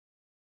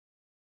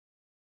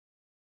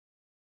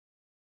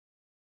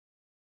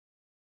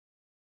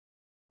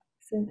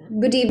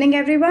Good evening,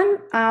 everyone.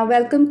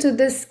 Welcome to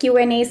this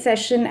Q&A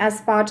session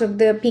as part of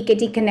the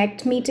PKT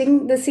Connect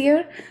meeting this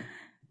year.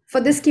 For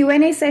this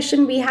Q&A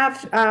session, we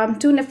have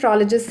two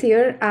nephrologists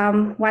here,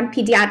 one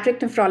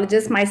pediatric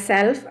nephrologist,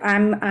 myself.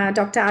 I'm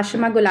Dr.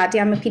 Ashima Gulati.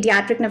 I'm a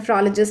pediatric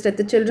nephrologist at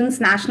the Children's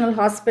National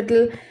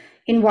Hospital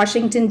in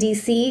Washington,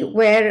 D.C.,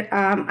 where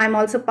I'm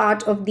also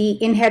part of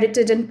the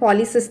Inherited and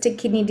Polycystic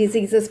Kidney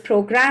Diseases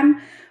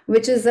program,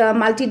 which is a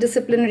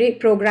multidisciplinary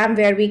program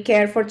where we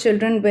care for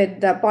children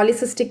with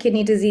polycystic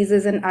kidney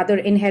diseases and other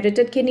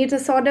inherited kidney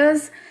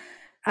disorders.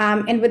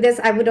 And with this,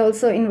 I would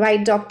also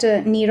invite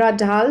Dr. Neera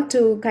Dhal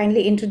to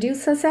kindly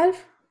introduce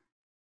herself.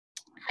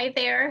 Hi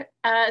there.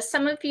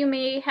 Some of you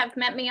may have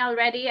met me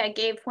already. I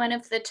gave one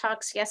of the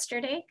talks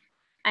yesterday.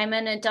 I'm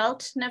an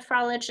adult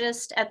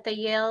nephrologist at the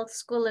Yale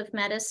School of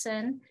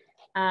Medicine,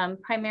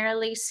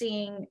 primarily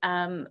seeing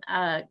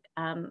adult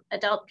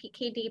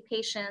PKD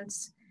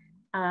patients.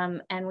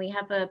 And we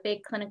have a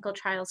big clinical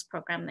trials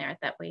program there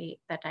that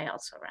I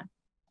also run.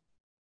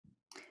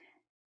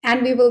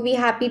 And we will be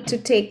happy to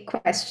take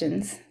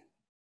questions.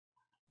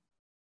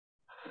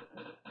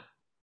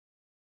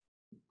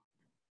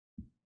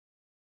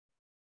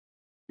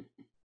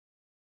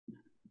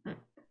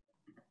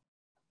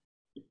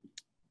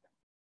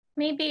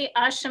 Maybe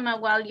Ashima,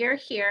 while you're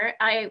here,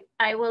 I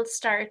will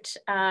start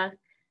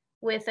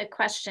with a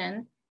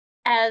question.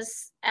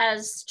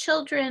 As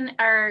children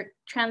are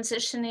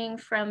transitioning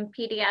from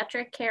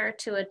pediatric care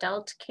to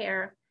adult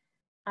care,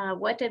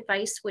 what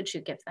advice would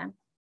you give them?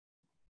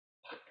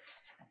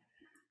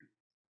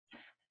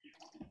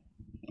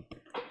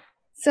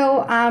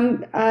 So,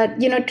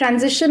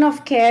 transition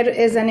of care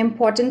is an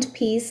important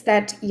piece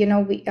that, at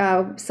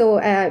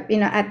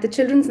the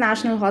Children's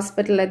National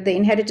Hospital, at the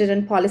Inherited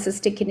and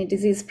Polycystic Kidney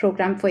Disease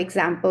Program, for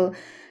example,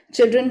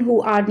 children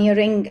who are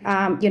nearing,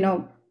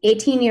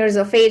 18 years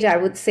of age, I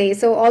would say.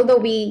 So although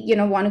we,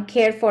 want to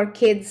care for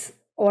kids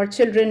or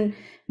children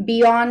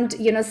beyond,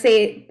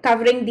 say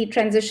covering the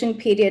transition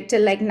period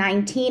till like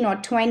 19 or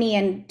 20,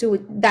 and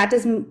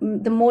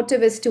the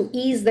motive is to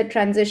ease the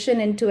transition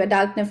into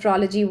adult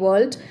nephrology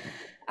world.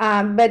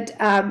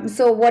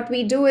 So what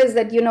we do is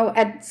that,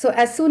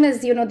 as soon as,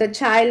 the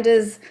child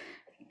is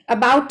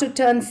about to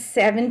turn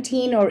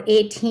 17 or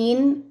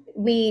 18,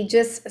 we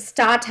just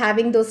start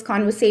having those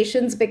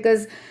conversations,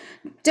 because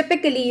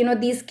typically,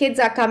 these kids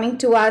are coming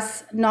to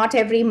us not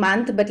every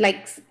month, but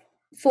like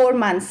 4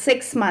 months,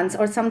 6 months,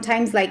 or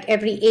sometimes like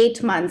every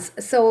 8 months.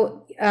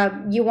 So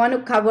you want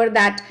to cover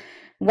that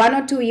 1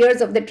 or 2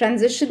 years of the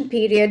transition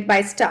period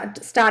by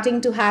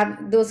starting to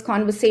have those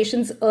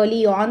conversations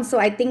early on. So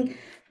I think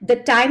the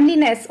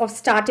timeliness of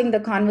starting the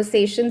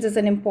conversations is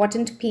an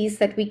important piece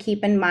that we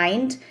keep in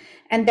mind.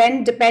 And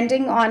then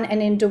depending on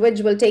an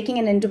individual, taking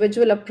an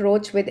individual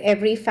approach with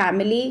every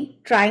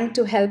family, trying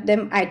to help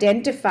them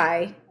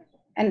identify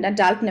an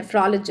adult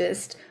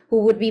nephrologist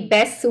who would be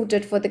best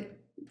suited for the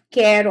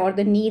care or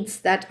the needs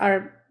that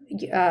are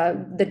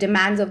the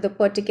demands of the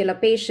particular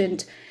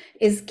patient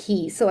is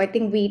key. So I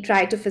think we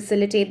try to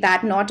facilitate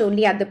that not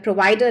only at the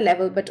provider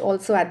level, but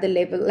also at the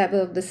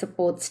level of the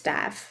support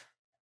staff.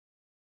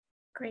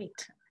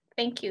 Great,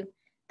 thank you.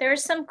 There are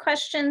some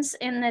questions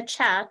in the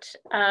chat,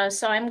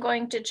 so I'm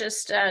going to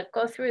just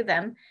go through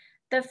them.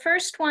 The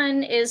first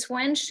one is,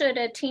 when should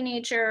a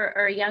teenager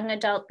or young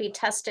adult be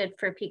tested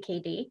for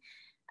PKD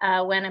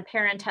when a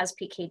parent has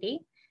PKD?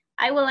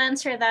 I will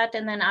answer that,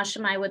 and then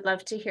Ashima, I would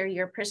love to hear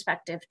your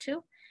perspective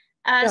too.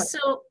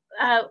 So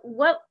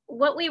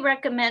what we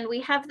recommend,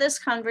 we have this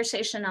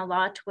conversation a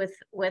lot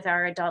with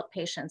our adult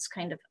patients,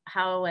 kind of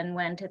how and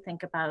when to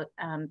think about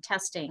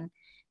testing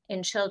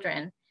in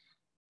children.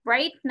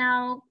 Right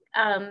now,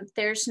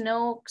 there's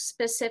no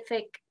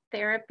specific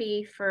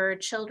therapy for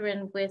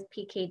children with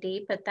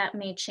PKD, but that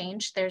may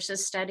change. There's a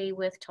study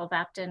with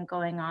tolvaptan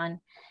going on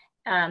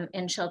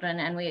in children,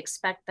 and we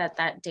expect that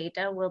that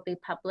data will be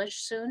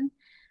published soon.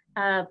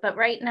 But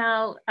right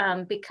now,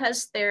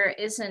 because there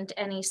isn't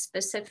any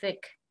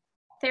specific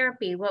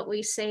therapy, what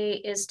we say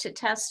is to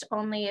test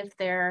only if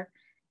there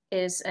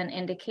is an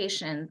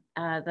indication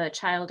the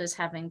child is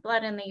having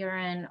blood in the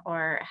urine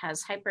or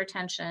has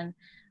hypertension,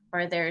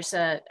 or there's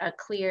a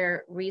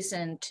clear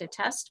reason to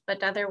test,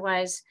 but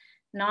otherwise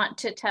not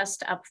to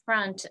test up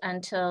front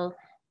until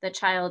the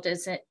child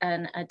is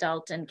an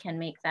adult and can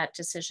make that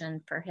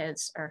decision for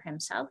his or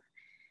himself.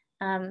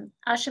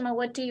 Ashima,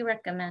 what do you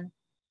recommend?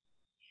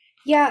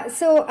 Yeah,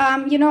 so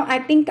I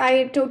think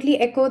I totally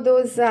echo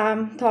those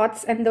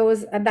thoughts and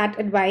that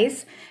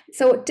advice.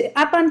 So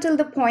up until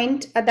the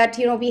point that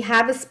we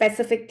have a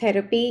specific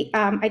therapy,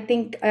 I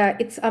think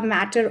it's a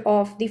matter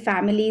of the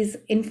family's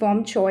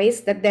informed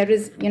choice that there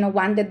is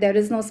that there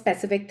is no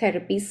specific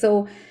therapy.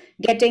 So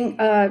getting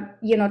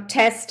a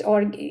test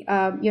or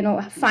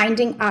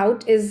finding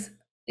out is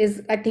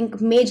I think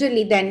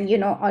majorly then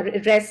or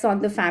rests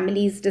on the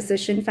family's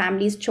decision,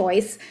 family's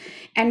choice.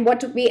 And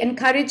what we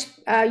encourage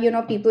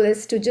people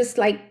is to just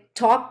like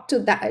talk to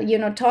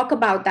that, talk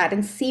about that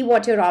and see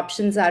what your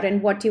options are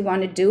and what you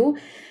want to do.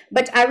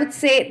 But I would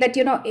say that,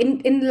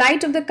 in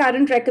light of the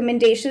current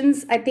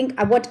recommendations, I think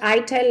what I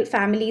tell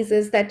families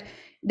is that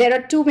there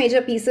are two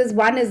major pieces.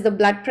 One is the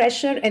blood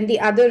pressure, and the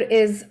other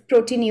is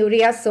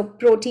proteinuria, so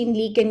protein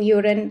leak in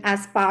urine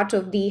as part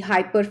of the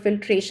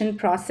hyperfiltration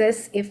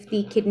process if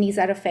the kidneys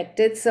are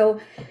affected. So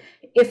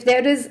if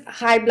there is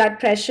high blood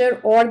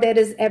pressure or there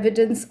is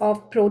evidence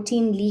of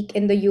protein leak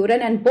in the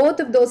urine, and both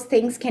of those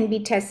things can be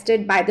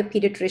tested by the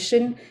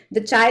pediatrician,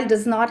 the child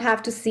does not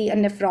have to see a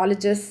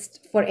nephrologist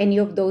for any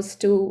of those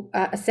two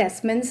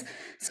assessments.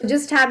 So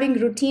just having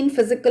routine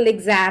physical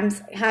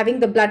exams, having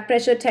the blood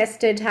pressure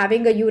tested,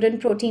 having a urine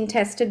protein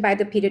tested by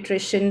the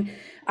pediatrician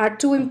are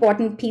two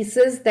important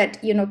pieces that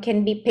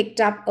can be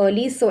picked up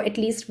early, so at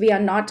least we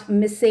are not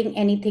missing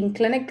anything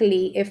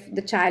clinically if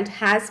the child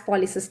has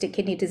polycystic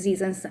kidney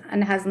disease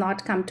and has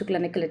not come to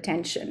clinical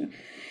attention.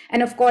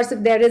 And of course,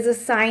 if there is a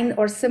sign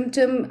or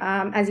symptom,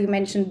 as you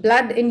mentioned,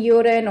 blood in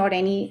urine or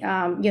any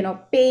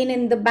pain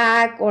in the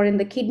back or in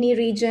the kidney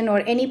region or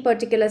any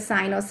particular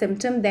sign or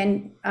symptom,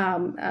 then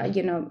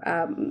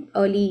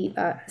early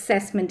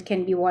assessment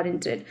can be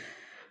warranted.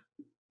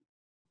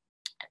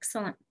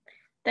 Excellent.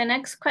 The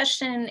next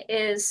question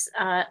is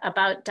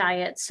about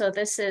diet. So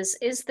this is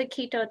the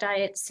keto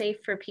diet safe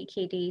for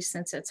PKD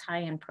since it's high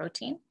in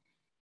protein?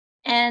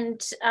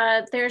 And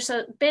there's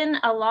been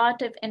a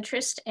lot of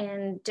interest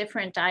in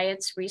different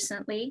diets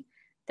recently.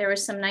 There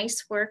was some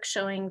nice work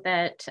showing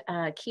that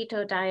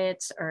keto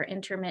diets or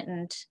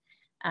intermittent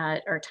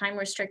or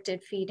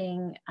time-restricted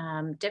feeding,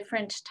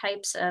 different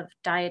types of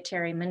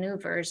dietary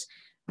maneuvers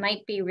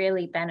might be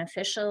really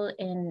beneficial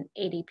in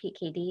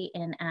ADPKD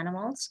in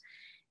animals.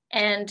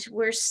 And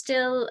we're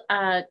still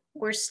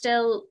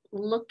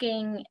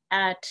looking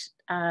at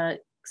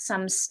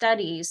some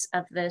studies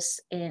of this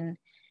in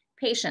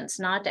patients.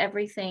 Not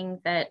everything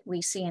that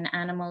we see in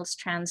animals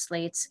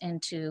translates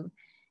into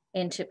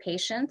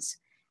patients.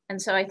 And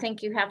so I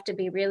think you have to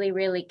be really,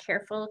 really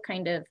careful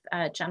kind of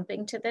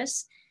jumping to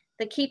this.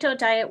 The keto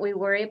diet we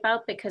worry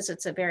about because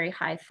it's a very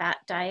high fat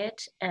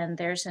diet and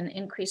there's an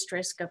increased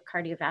risk of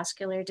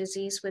cardiovascular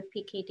disease with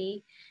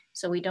PKD.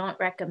 So we don't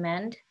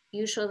recommend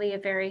usually a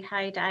very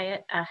high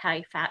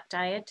fat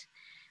diet.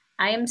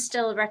 I am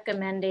still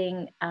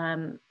recommending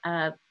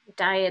a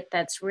diet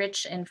that's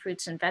rich in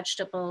fruits and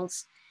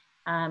vegetables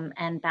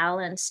and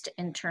balanced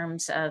in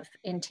terms of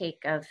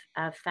intake of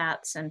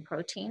fats and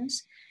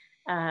proteins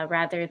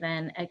rather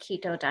than a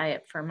keto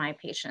diet for my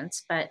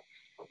patients. But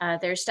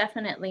there's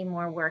definitely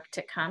more work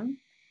to come.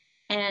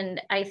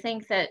 And I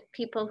think that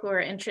people who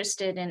are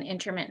interested in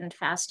intermittent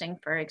fasting,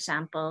 for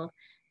example,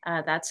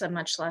 that's a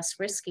much less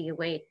risky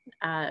way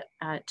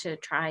to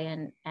try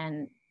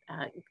and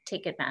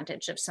take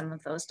advantage of some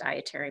of those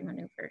dietary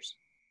maneuvers.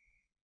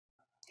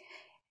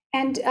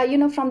 And,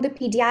 from the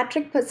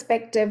pediatric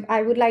perspective,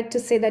 I would like to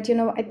say that,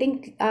 I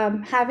think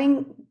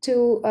having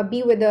to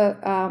be with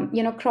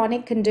a,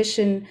 chronic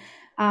condition,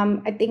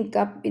 I think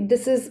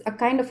this is a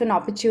kind of an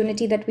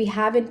opportunity that we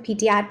have in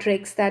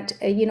pediatrics that,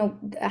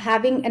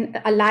 having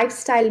a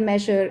lifestyle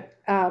measure,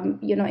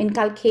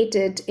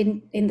 inculcated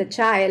in the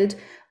child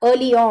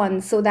early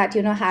on so that,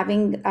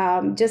 having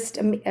just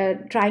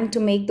trying to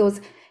make those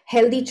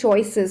healthy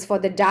choices for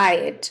the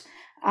diet.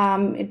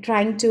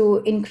 Trying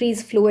to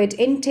increase fluid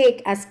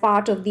intake as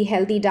part of the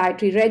healthy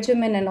dietary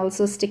regimen and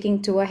also sticking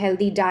to a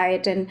healthy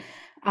diet. And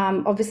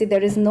obviously,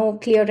 there is no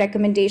clear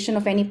recommendation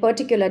of any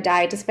particular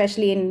diet,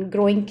 especially in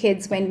growing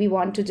kids when we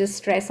want to just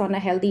stress on a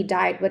healthy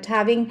diet. But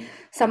having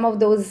some of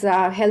those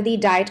healthy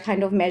diet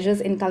kind of measures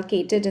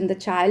inculcated in the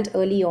child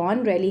early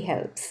on really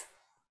helps.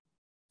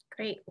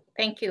 Great,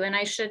 thank you. And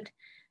I should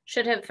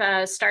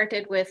have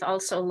started with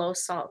also low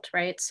salt,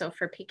 right? So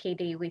for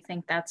PKD, we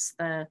think that's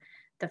the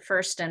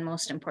first and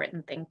most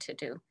important thing to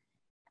do.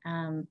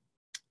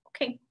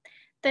 Okay,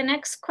 the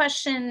next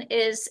question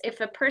is,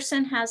 if a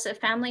person has a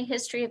family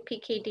history of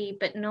PKD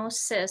but no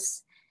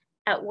cysts,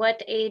 at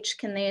what age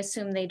can they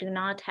assume they do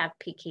not have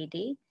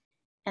PKD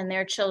and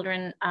their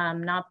children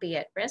not be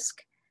at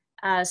risk?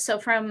 So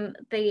from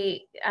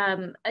the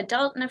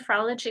adult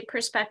nephrology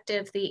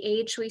perspective, the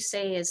age we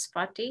say is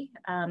 40.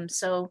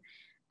 So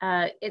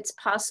it's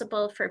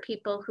possible for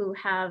people who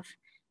have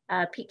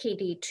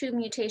PKD2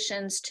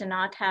 mutations to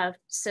not have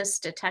cysts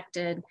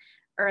detected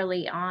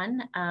early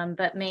on,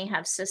 but may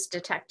have cysts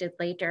detected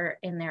later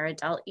in their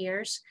adult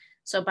years.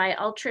 So by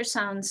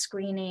ultrasound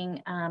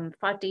screening,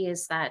 40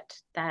 is that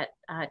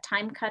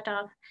time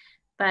cutoff,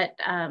 but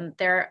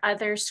there are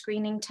other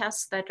screening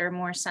tests that are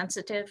more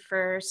sensitive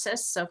for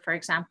cysts. So for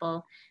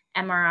example,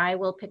 MRI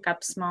will pick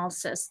up small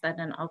cysts that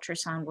an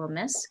ultrasound will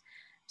miss.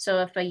 So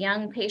if a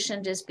young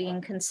patient is being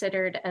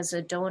considered as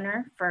a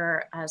donor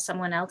for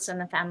someone else in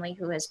the family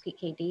who has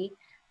PKD,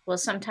 we'll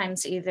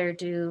sometimes either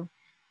do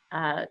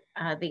the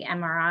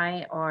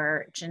MRI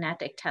or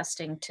genetic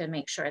testing to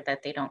make sure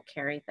that they don't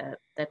carry the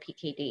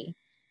PKD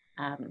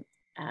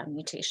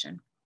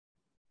mutation.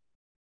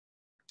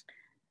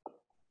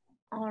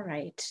 All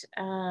right.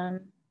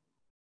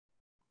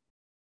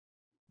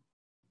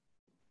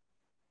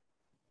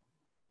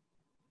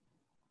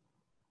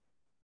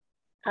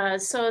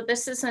 So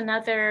this is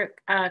another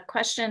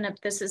question.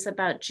 This is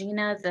about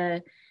GINA,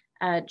 the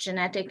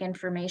Genetic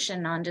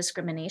Information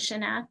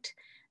Non-Discrimination Act.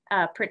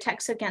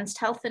 Protects against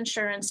health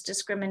insurance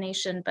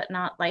discrimination, but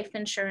not life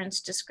insurance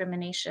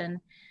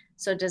discrimination.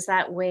 So does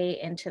that weigh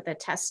into the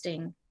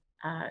testing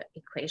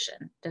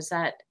equation? Does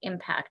that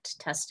impact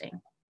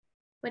testing?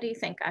 What do you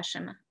think,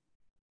 Ashima?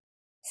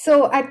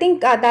 So I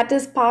think that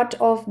is part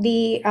of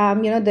the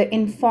the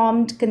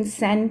informed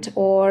consent,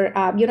 or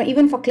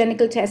even for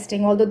clinical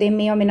testing, although they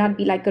may or may not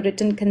be like a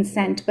written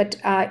consent, but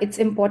it's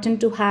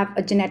important to have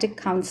a genetic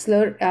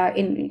counselor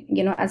in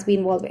as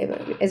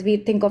we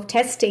think of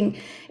testing.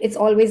 It's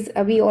always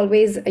we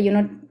always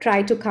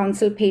try to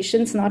counsel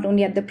patients not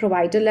only at the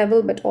provider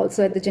level but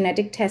also at the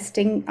genetic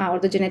testing or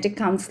the genetic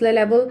counselor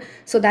level,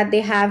 so that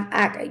they have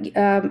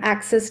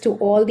access to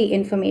all the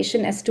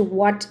information as to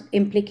what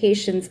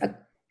implications a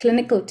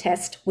clinical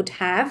test would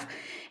have.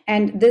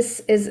 And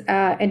this is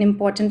an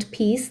important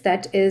piece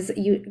that is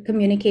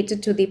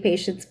communicated to the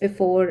patients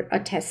before a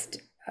test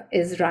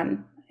is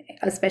run,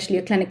 especially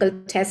a clinical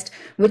test,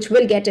 which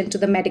will get into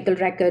the medical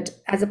record,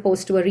 as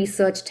opposed to a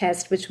research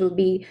test, which will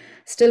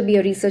still be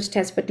a research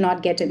test but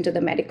not get into the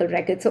medical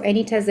record. So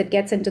any test that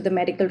gets into the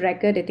medical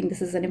record, I think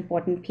this is an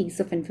important piece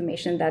of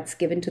information that's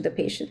given to the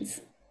patients.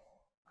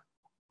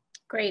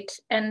 Great.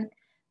 And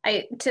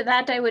to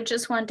that, I would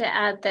just want to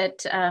add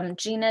that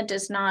GINA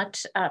does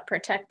not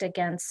protect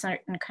against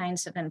certain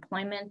kinds of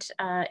employment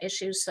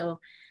issues. So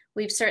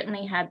we've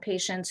certainly had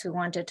patients who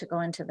wanted to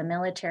go into the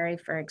military,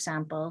 for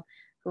example,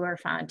 who are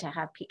found to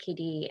have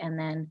PKD and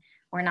then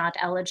were not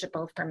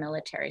eligible for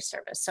military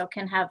service. So it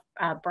can have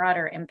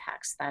broader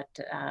impacts. That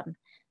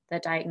the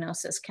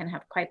diagnosis can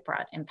have quite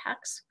broad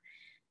impacts.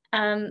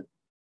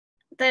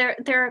 There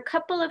are a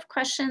couple of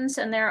questions,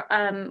 and they're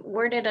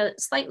worded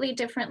slightly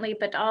differently,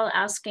 but all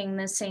asking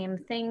the same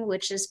thing,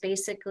 which is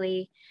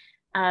basically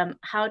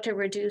how to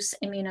reduce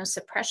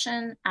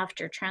immunosuppression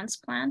after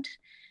transplant.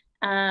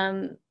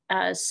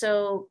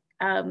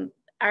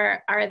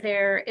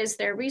 Is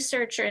there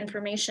research or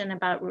information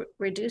about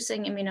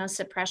reducing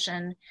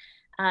immunosuppression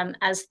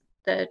as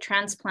the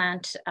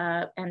transplant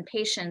and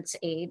patient's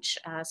age,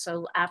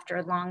 so after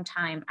a long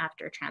time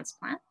after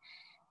transplant?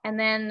 And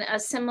then a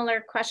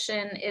similar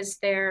question, is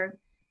there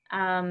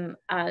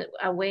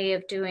a way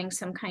of doing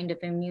some kind of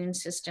immune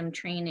system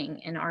training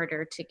in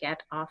order to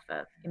get off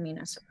of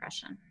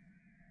immunosuppression?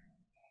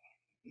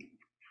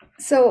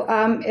 So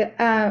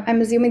I'm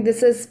assuming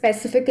this is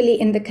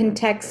specifically in the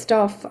context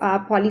of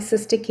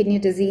polycystic kidney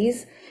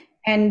disease.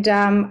 And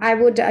I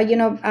would, I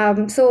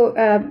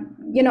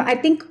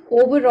think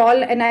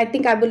overall, and I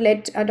think I would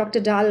let Dr.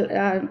 Dahl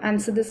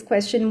answer this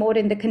question more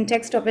in the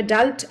context of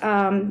adult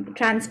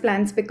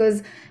transplants,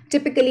 because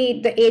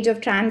typically the age of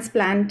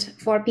transplant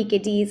for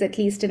PKD is at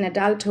least in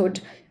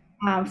adulthood,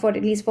 for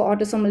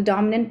autosomal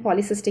dominant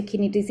polycystic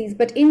kidney disease.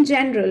 But in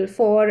general,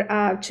 for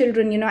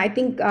children, I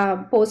think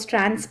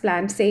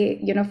post-transplant,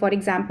 say, for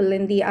example,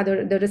 in the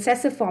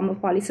recessive form of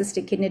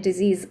polycystic kidney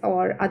disease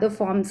or other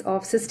forms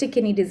of cystic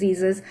kidney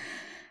diseases,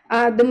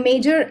 the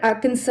major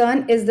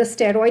concern is the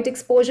steroid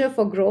exposure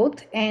for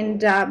growth.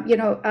 And,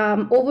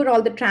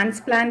 overall, the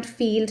transplant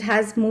field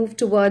has moved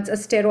towards a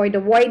steroid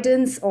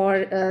avoidance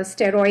or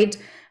steroid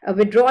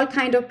withdrawal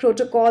kind of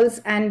protocols,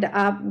 and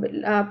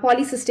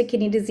polycystic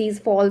kidney disease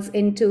falls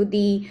into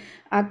the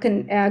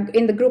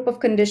in the group of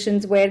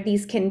conditions where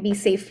these can be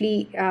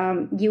safely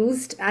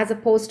used, as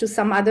opposed to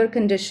some other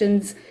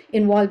conditions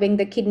involving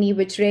the kidney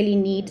which really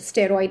need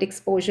steroid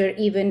exposure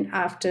even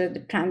after the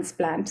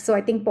transplant. So I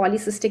think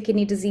polycystic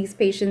kidney disease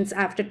patients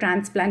after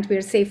transplant, we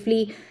are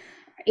safely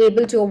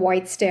able to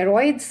avoid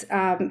steroids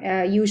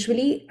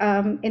usually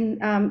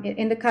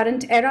in the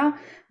current era.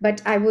 But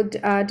I would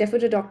defer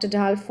to Dr.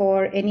 Dahl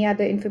for any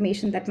other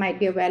information that might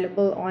be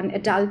available on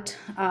adult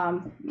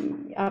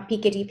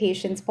PKD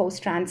patients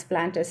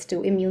post-transplant as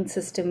to immune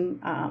system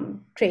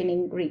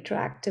training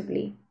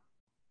retroactively.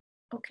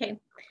 Okay.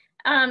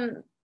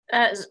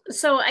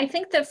 So I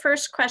think the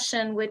first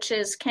question, which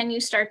is, can you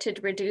start to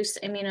reduce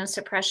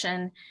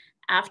immunosuppression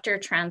after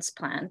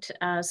transplant?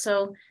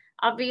 So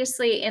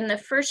obviously in the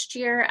first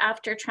year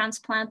after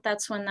transplant,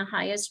 that's when the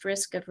highest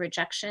risk of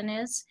rejection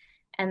is.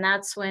 And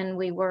that's when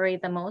we worry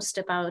the most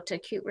about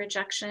acute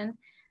rejection.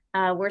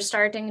 We're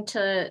starting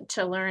to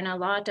learn a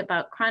lot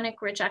about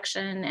chronic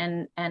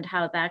rejection and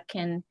how that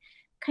can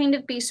kind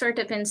of be sort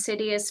of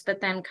insidious, but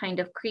then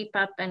kind of creep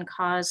up and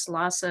cause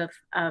loss of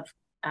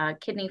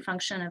kidney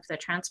function of the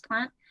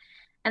transplant.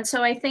 And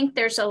so I think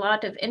there's a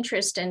lot of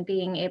interest in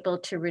being able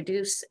to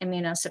reduce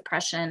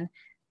immunosuppression.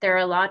 There are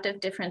a lot of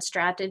different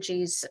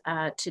strategies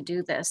to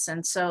do this.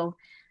 And so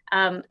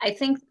I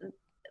think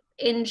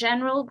in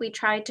general, we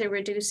try to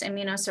reduce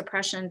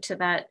immunosuppression to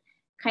that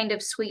kind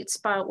of sweet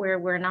spot where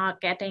we're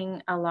not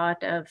getting a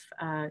lot of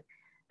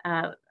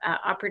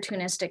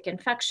opportunistic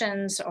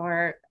infections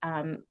or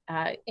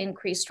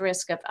increased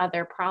risk of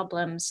other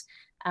problems,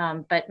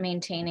 but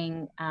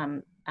maintaining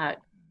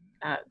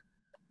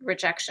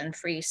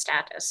rejection-free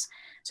status.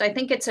 So I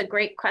think it's a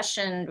great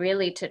question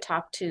really to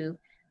talk to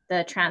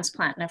the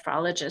transplant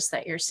nephrologist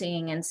that you're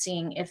seeing and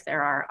seeing if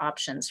there are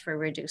options for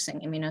reducing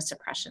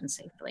immunosuppression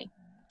safely.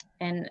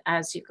 And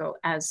as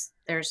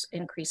there's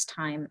increased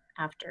time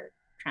after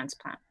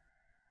transplant.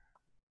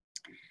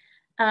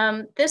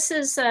 This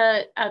is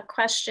a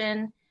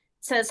question.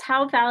 It says,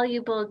 how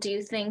valuable do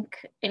you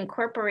think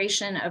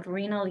incorporation of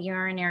renal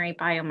urinary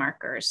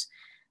biomarkers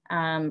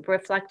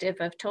reflective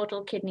of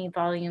total kidney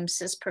volume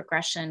cyst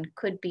progression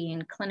could be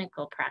in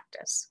clinical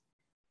practice?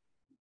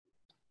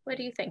 What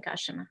do you think,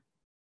 Ashima?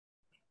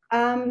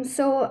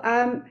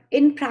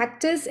 In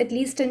practice, at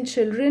least in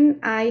children,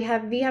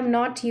 we have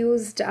not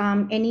used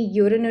any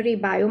urinary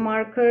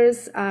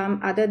biomarkers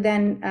other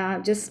than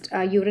just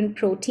urine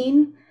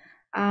protein.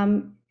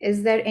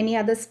 Is there any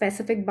other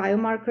specific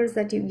biomarkers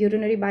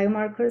urinary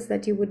biomarkers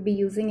that you would be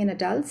using in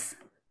adults?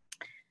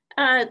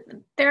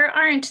 There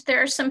aren't.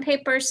 There are some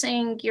papers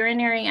saying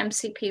urinary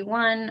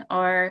MCP1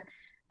 or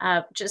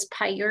just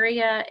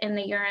pyuria in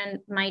the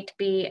urine might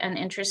be an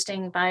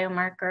interesting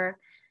biomarker.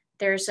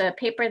 There's a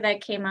paper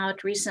that came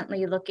out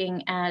recently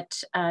looking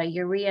at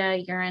urea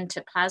urine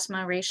to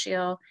plasma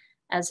ratio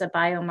as a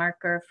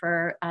biomarker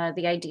for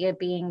the idea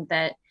being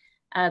that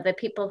the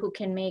people who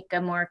can make a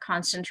more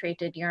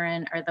concentrated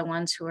urine are the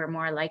ones who are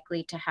more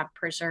likely to have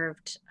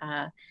preserved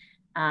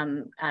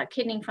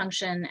kidney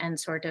function and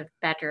sort of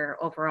better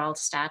overall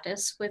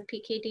status with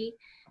PKD.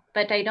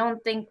 But I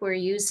don't think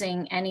we're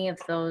using any of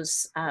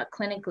those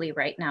clinically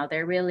right now.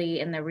 They're really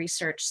in the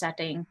research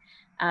setting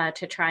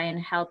to try and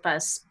help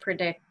us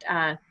predict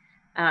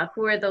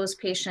who are those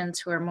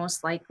patients who are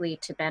most likely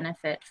to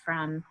benefit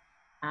from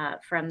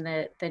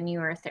the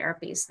newer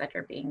therapies that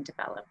are being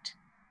developed.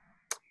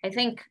 I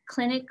think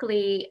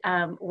clinically,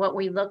 what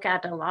we look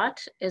at a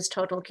lot is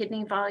total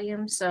kidney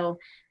volume. So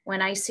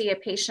when I see a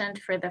patient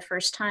for the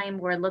first time,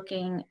 we're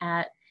looking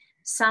at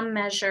some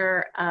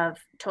measure of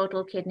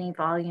total kidney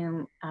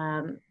volume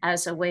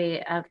as a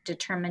way of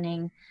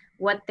determining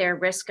what their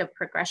risk of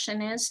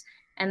progression is.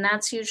 And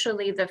that's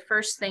usually the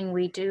first thing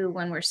we do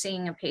when we're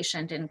seeing a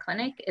patient in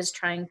clinic, is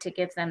trying to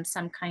give them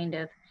some kind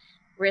of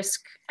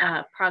risk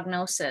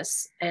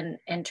prognosis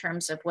in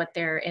terms of what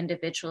their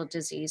individual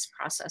disease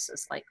process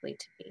is likely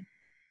to be.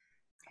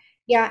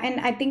 Yeah, and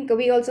I think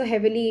we also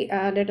heavily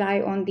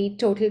rely on the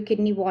total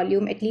kidney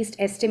volume, at least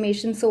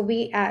estimation. So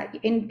we,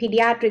 in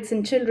pediatrics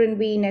and children,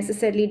 we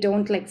necessarily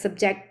don't like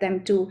subject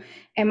them to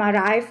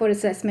MRI for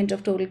assessment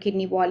of total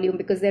kidney volume,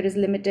 because there is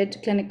limited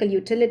clinical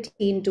utility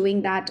in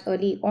doing that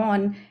early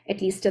on,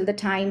 at least till the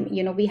time,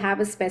 we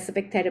have a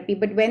specific therapy.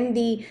 But when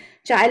the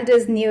child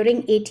is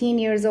nearing 18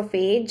 years of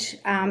age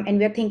and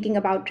we're thinking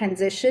about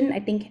transition, I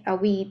think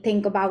we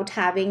think about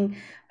having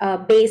a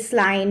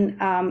baseline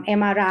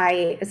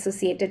MRI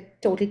associated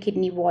total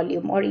kidney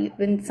volume, or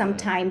even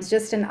sometimes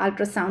just an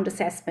ultrasound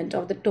assessment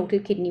of the total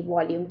kidney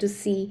volume to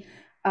see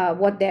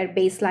what their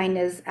baseline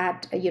is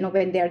at,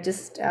 when they're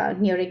just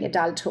nearing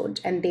adulthood,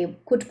 and they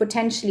could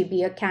potentially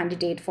be a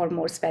candidate for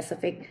more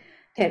specific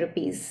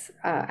therapies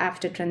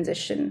after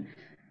transition.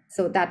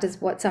 So that is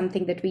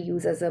something that we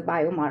use as a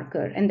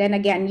biomarker. And then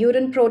again,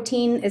 urine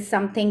protein is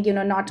something,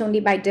 not only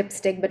by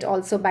dipstick, but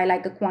also by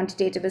like a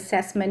quantitative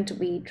assessment.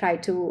 We try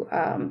to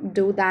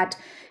do that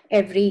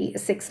every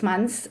 6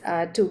 months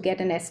to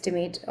get an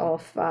estimate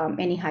of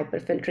any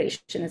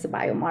hyperfiltration as a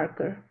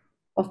biomarker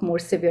of more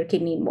severe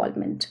kidney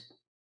involvement.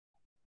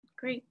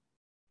 Great.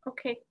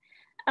 Okay.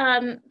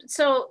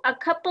 So a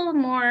couple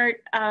more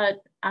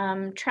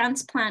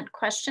transplant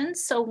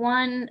questions. So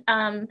one,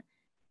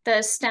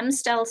 the stem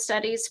cell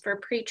studies for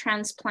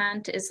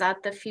pre-transplant, is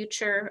that the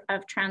future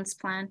of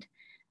transplant?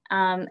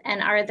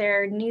 And are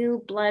there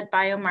new blood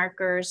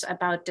biomarkers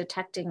about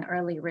detecting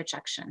early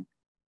rejection?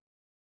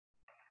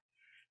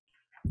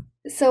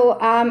 So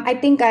I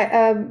think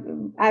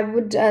I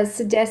would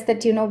suggest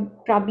that,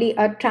 probably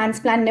a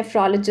transplant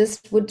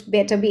nephrologist would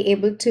better be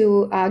able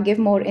to give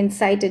more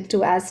insight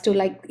into as to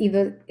like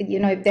either,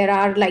 if there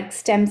are like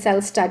stem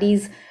cell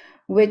studies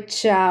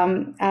which,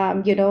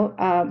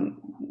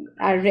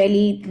 are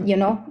really,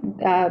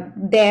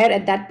 there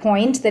at that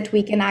point that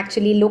we can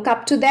actually look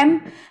up to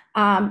them.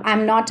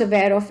 I'm not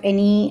aware of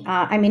any,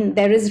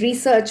 there is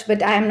research,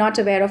 but I am not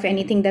aware of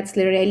anything that's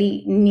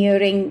really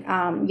nearing,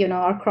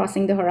 or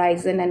crossing the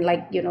horizon, and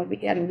like,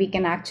 and we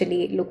can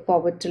actually look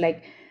forward to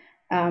like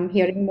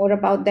hearing more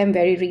about them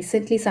very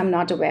recently. So I'm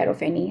not aware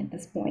of any at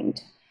this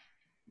point.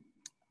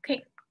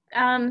 Okay.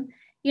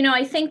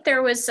 I think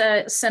there was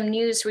some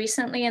news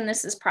recently, and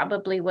this is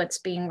probably what's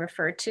being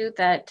referred to,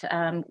 that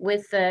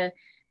with the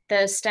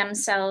stem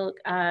cell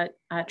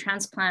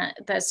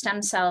transplant, the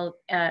stem cell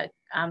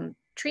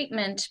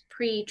treatment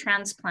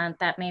pre-transplant,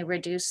 that may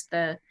reduce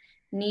the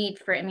need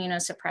for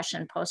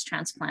immunosuppression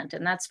post-transplant.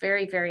 And that's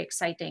very, very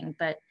exciting,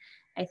 but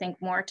I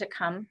think more to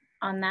come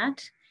on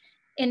that.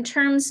 In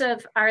terms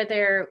of, are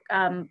there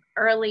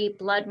early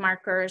blood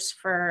markers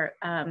for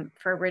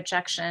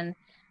rejection?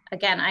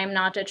 Again, I'm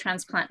not a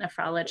transplant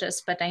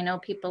nephrologist, but I know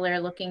people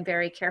are looking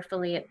very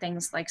carefully at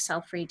things like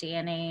cell-free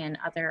DNA and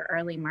other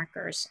early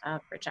markers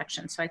of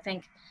rejection. So I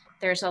think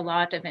there's a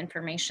lot of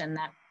information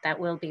that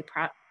will be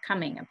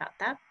coming about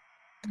that.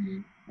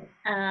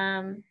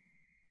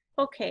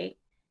 Okay.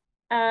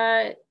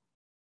 There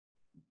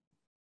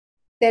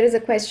is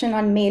a question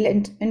on male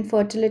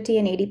infertility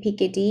and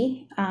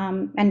ADPKD,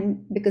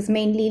 and because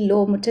mainly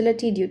low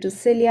motility due to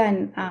cilia,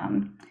 and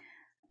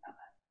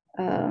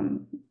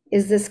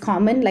is this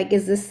common? Like,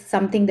 is this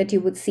something that you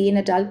would see in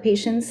adult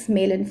patients,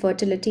 male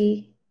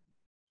infertility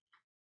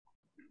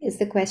is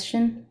the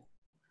question.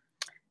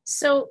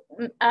 So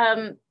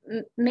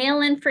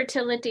male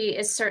infertility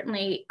is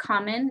certainly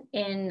common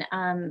in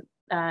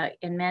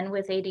men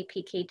with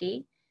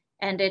ADPKD,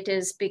 and it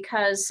is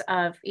because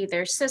of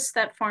either cysts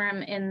that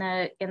form in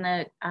the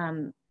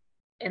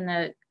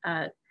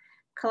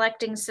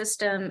collecting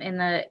system in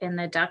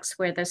the ducts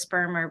where the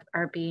sperm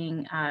are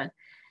being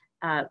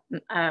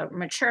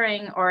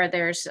maturing, or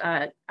there's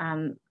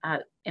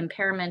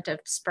impairment of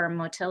sperm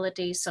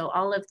motility. So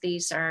all of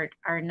these are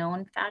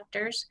known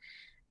factors.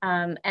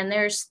 And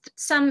there's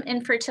some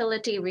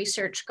infertility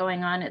research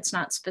going on. It's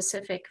not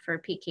specific for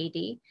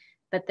PKD,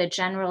 but the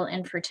general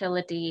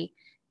infertility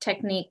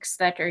techniques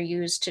that are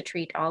used to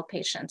treat all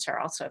patients are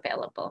also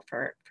available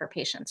for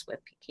patients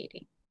with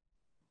PKD.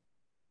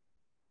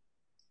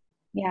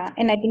 Yeah,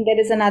 and I think there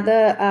is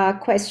another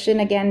question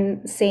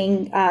again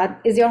saying,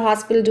 is your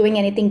hospital doing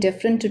anything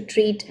different to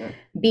treat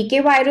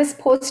BK virus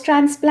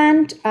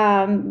post-transplant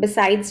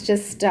besides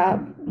just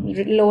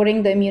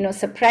lowering the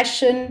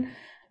immunosuppression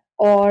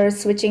or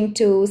switching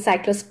to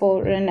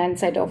cyclosporin and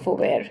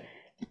cidofovir?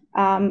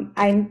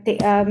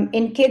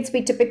 In kids,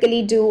 we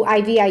typically do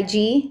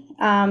IVIG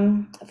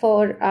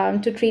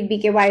to treat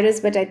BK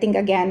virus, but I think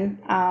again,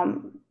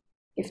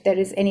 if there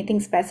is anything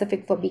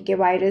specific for BK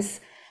virus,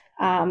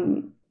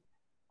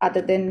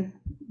 other than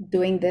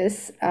doing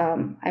this,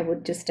 I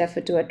would just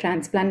defer to a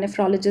transplant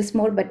nephrologist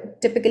more,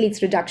 but typically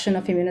it's reduction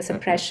of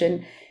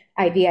immunosuppression,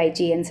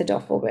 IVIG, and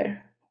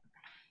cidofovir.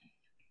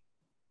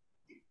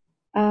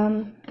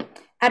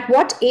 At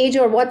what age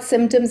or what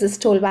symptoms is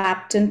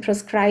tolvaptan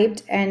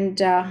prescribed, and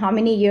how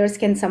many years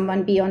can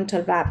someone be on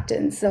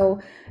tolvaptan? So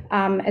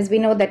as we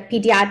know that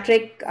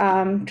pediatric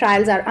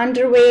trials are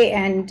underway,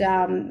 and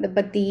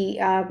but the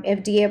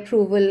FDA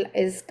approval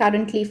is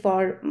currently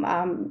for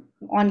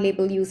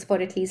on-label use for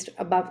at least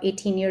above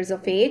 18 years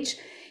of age.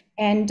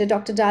 And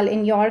Dr. Dahl,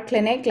 in your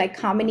clinic, like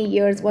how many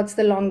years, what's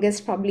the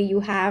longest probably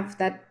you have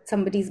that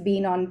somebody's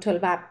been on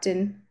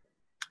tolvaptan?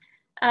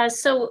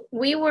 So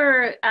we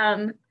were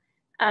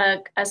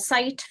a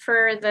site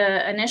for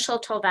the initial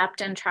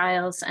tolvaptan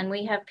trials, and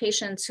we have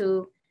patients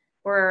who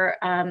were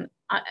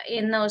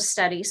in those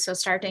studies, so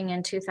starting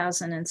in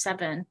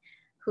 2007,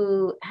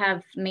 who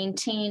have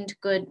maintained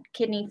good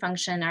kidney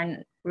function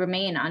and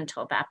remain on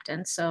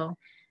tolvaptan. So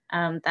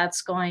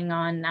that's going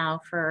on now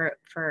for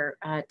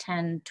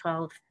 10,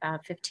 12,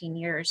 15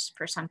 years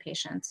for some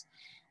patients.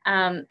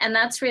 And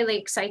that's really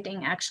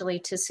exciting actually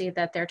to see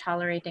that they're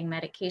tolerating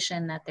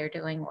medication, that they're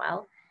doing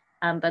well.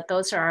 But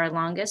those are our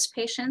longest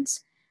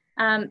patients.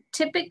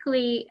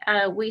 Typically,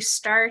 we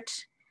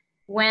start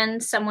when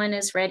someone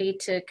is ready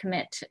to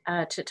commit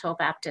to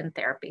tolvaptan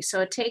therapy. So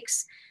it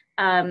takes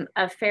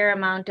a fair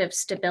amount of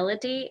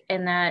stability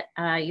in that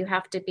you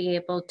have to be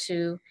able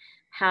to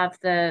have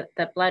the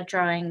blood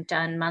drawing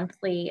done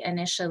monthly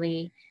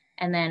initially,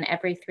 and then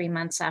every 3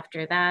 months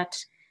after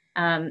that.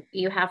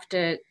 You have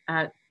to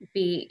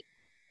be,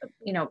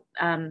 you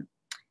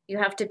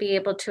have to be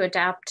able to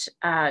adapt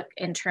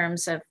in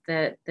terms of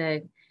the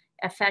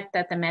effect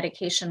that the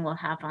medication will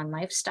have on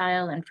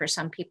lifestyle. And for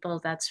some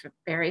people, that's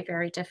very,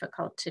 very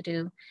difficult to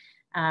do,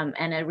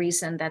 and a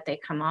reason that they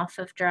come off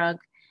of drug.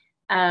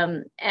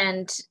 And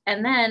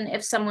then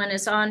if someone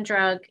is on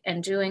drug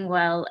and doing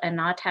well and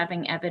not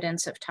having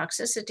evidence of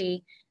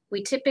toxicity,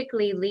 we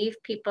typically leave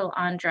people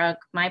on drug.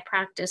 My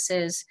practice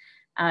is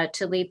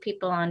to leave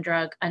people on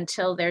drug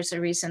until there's a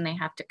reason they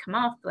have to come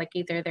off, like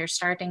either they're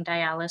starting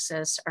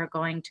dialysis or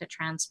going to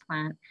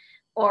transplant,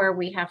 or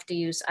we have to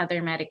use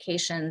other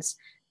medications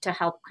to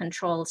help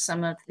control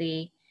some of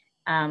the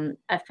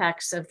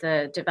effects of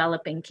the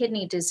developing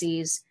kidney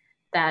disease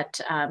that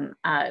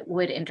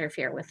would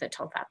interfere with the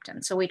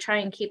tolvaptan. So we try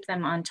and keep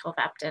them on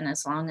tolvaptan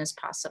as long as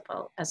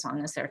possible, as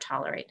long as they're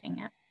tolerating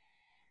it.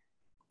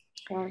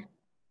 Sure.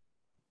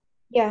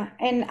 Yeah,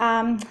 and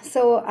and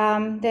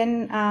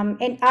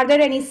are there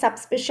any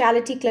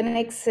subspecialty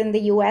clinics in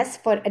the US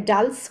for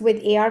adults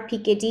with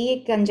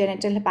ARPKD,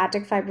 congenital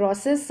hepatic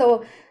fibrosis?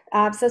 So,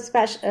 I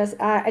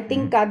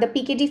think the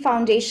PKD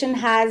Foundation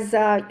has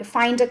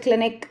find a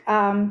clinic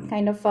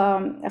kind of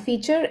a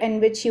feature in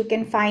which you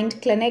can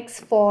find clinics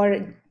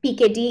for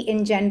PKD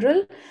in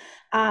general.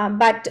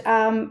 ARPKD,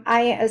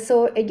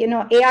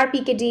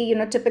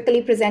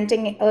 typically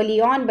presenting early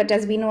on, but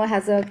as we know,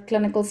 has a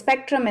clinical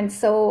spectrum. And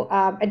so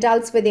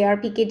adults with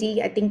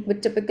ARPKD, I think,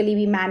 would typically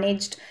be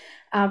managed,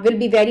 will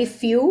be very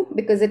few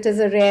because it is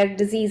a rare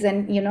disease,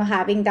 and,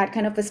 having that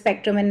kind of a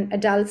spectrum in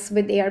adults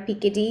with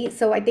ARPKD.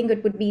 So I think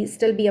it would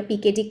still be a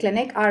PKD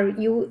clinic. Are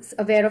you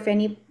aware of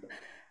any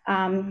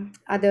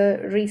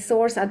other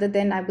resource other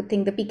than, I would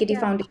think, the PKD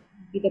Foundation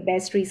would be the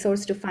best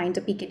resource to find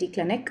a PKD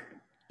clinic?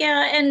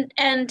 Yeah,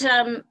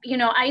 you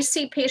know, I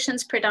see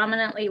patients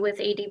predominantly with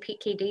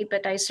ADPKD,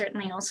 but I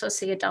certainly also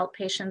see adult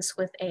patients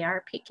with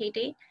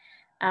ARPKD.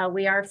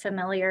 We are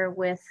familiar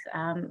with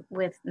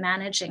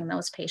managing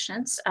those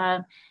patients,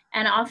 and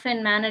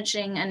often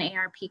managing an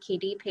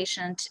ARPKD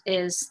patient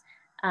is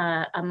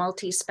a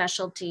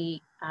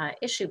multi-specialty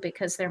issue,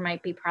 because there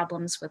might be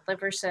problems with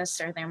liver cysts,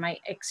 or there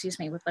might, excuse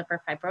me, with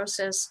liver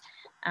fibrosis,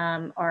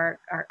 or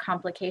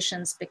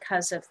complications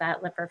because of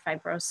that liver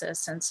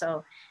fibrosis. And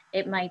so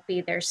it might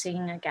be they're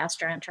seeing a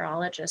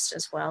gastroenterologist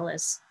as well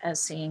as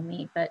seeing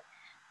me. But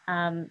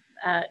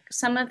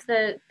some of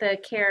the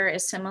care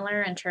is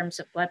similar in terms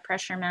of blood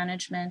pressure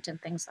management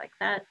and things like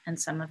that, and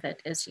some of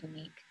it is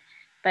unique.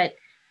 But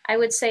I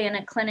would say in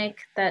a clinic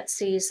that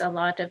sees a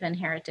lot of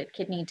inherited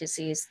kidney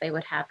disease, they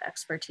would have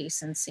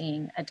expertise in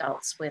seeing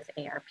adults with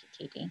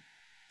ARPKD.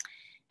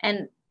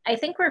 And I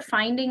think we're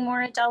finding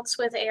more adults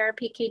with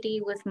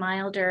ARPKD with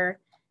milder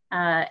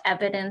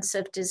evidence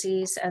of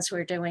disease as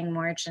we're doing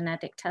more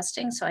genetic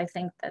testing. So I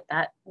think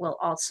that will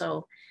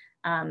also,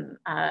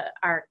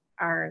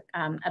 our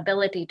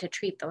ability to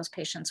treat those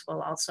patients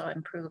will also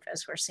improve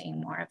as we're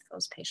seeing more of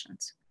those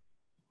patients.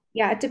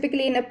 Yeah,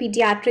 typically in a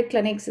pediatric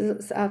clinics,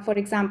 for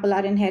example,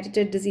 our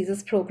inherited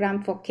diseases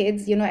program for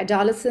kids, you know,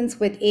 adolescents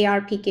with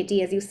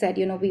ARPKD, as you said,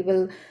 you know, we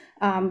will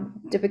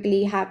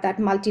typically have that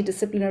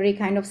multidisciplinary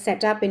kind of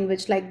setup in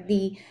which like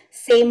the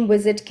same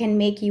visit can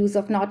make use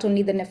of not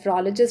only the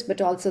nephrologist, but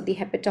also the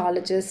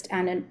hepatologist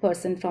and a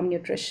person from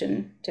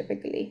nutrition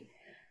typically.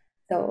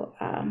 So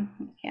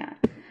yeah.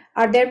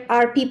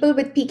 Are people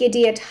with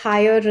PKD at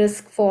higher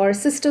risk for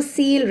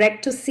cystocele,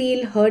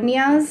 rectocele,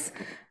 hernias?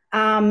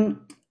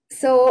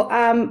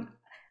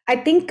 I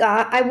think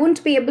I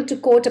wouldn't be able to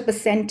quote a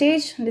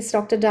percentage. This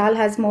Dr. Dahl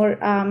has more,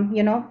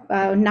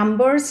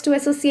 numbers to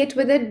associate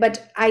with it.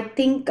 But I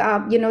think,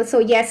 so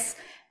yes,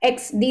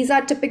 these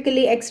are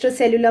typically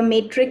extracellular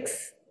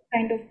matrix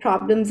kind of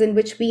problems in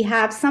which we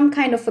have some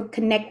kind of a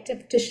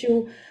connective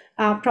tissue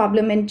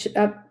problem in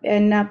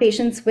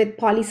patients with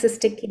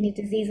polycystic kidney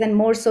disease. And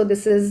more so,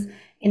 this is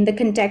in the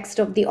context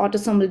of the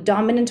autosomal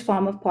dominant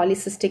form of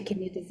polycystic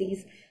kidney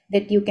disease,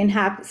 that you can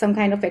have some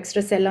kind of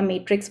extracellular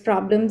matrix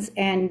problems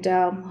and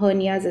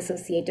hernias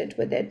associated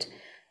with it.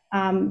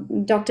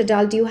 Dr.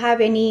 Dahl, do you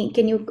have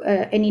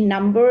any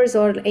numbers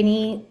or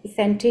any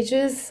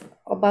percentages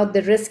about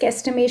the risk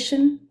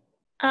estimation?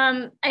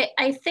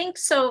 I think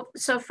so.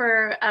 So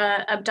for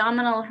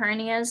abdominal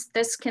hernias,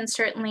 this can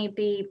certainly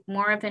be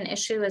more of an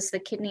issue as the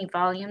kidney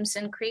volumes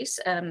increase.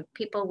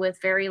 People with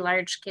very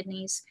large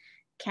kidneys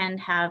can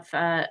have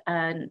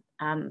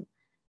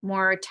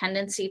more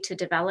tendency to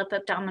develop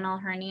abdominal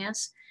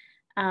hernias.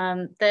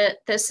 The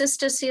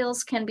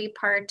cystoceles can be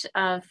part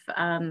of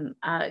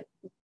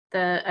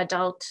the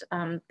adult,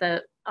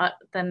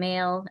 the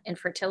male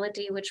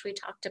infertility, which we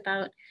talked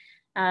about.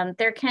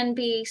 There can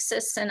be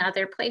cysts in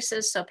other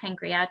places, so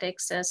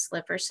pancreatic cysts,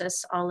 liver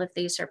cysts, all of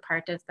these are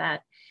part of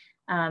that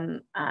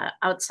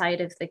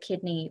outside of the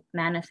kidney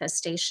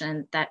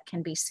manifestation that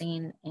can be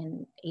seen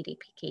in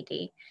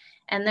ADPKD.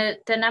 And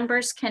the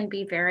numbers can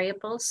be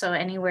variable, so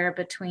anywhere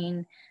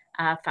between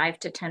 5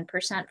 to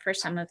 10% for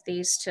some of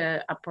these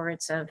to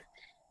upwards of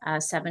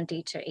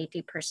 70 to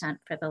 80%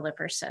 for the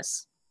liver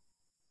cysts.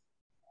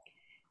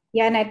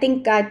 Yeah, and I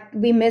think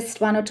we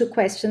missed one or two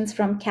questions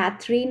from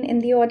Catherine in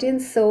the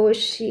audience. So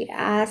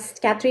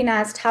Catherine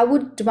asked, how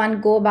would one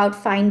go about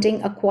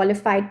finding a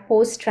qualified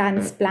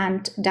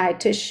post-transplant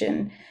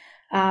dietitian?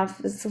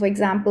 So for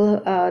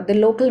example, the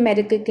local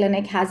medical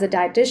clinic has a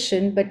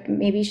dietitian, but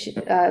maybe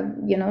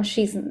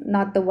she's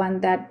not the one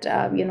that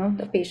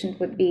the patient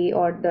would be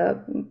or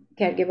the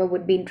caregiver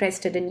would be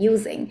interested in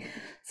using.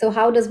 So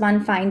how does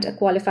one find a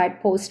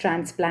qualified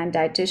post-transplant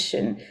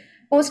dietitian?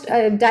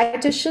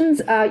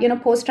 Dietitians,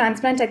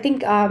 post-transplant, I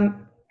think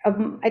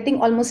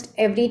almost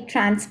every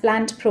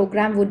transplant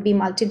program would be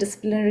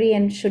multidisciplinary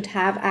and should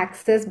have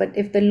access. But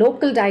if the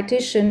local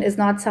dietitian is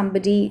not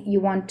somebody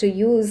you want to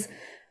use,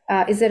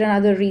 is there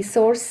another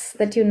resource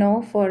that you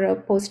know for a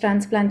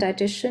post-transplant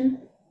dietitian?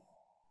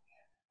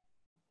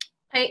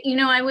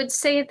 I would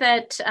say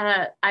that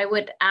I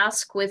would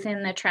ask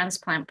within the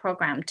transplant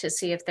program to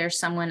see if there's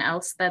someone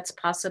else that's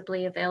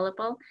possibly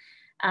available.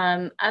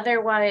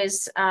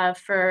 Otherwise,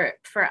 for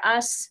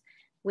us,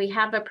 we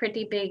have a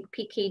pretty big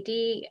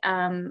PKD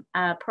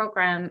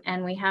program,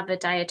 and we have a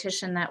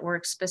dietitian that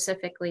works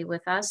specifically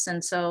with us.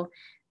 And so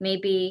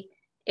maybe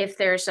if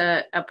there's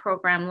a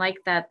program like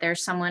that,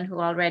 there's someone who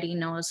already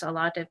knows a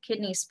lot of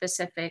kidney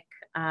specific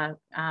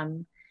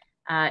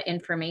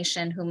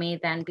information who may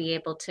then be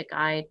able to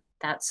guide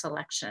that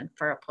selection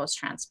for a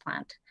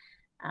post-transplant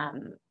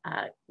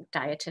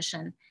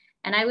dietitian.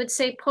 And I would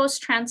say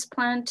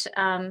post-transplant,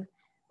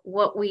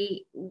 what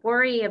we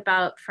worry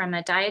about from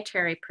a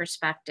dietary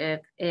perspective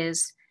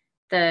is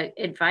the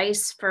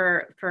advice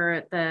for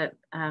the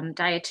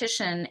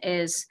dietitian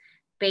is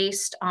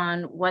based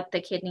on what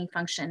the kidney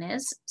function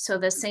is. So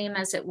the same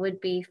as it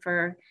would be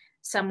for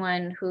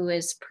someone who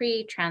is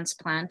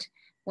pre-transplant,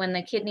 when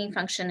the kidney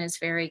function is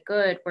very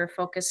good, we're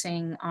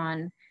focusing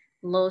on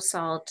low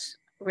salt,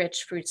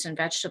 rich fruits and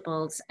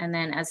vegetables. And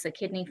then as the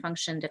kidney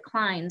function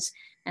declines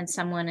and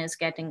someone is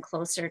getting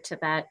closer to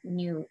that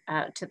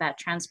to that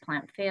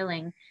transplant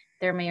failing,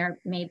 there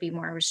may be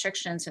more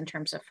restrictions in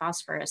terms of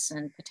phosphorus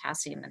and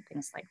potassium and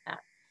things like that.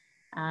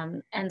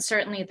 And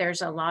certainly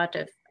there's a lot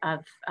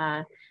of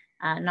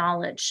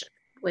knowledge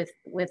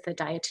with the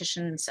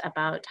dietitians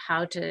about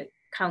how to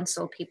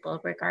counsel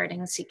people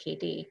regarding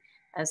CKD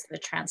as the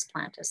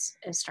transplant is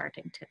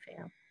starting to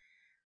fail.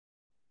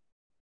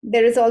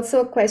 There is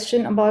also a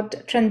question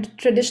about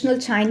traditional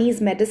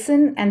Chinese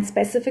medicine and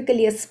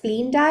specifically a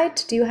spleen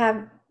diet. Do you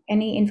have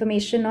any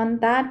information on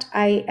that?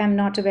 I am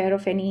not aware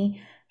of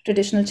any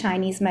traditional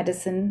Chinese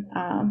medicine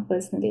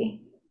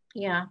personally.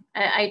 Yeah,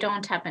 I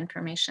don't have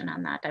information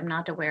on that. I'm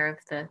not aware of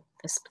the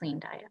spleen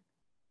diet.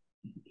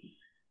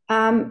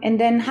 And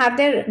then have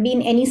there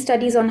been any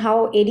studies on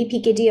how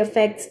ADPKD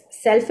affects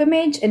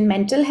self-image and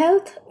mental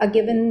health,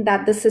 given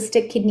that the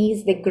cystic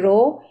kidneys, they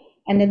grow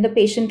and then the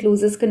patient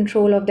loses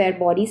control of their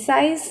body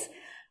size?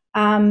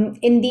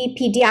 In the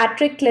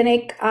pediatric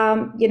clinic,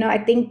 I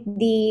think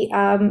the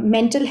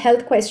mental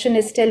health question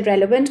is still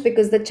relevant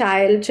because the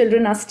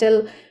children are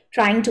still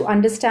trying to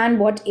understand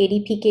what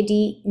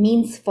ADPKD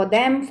means for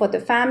them, for the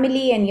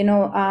family. And,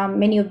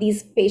 many of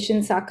these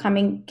kids are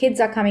coming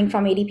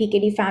from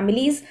ADPKD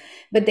families,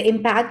 but the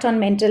impact on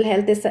mental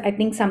health is, I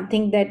think,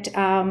 something that,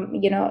 I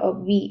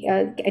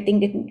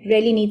think it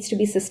really needs to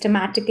be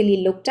systematically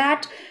looked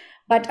at.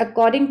 But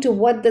according to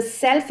what the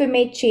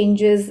self-image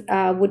changes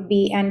would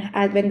be, and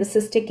when the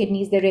cystic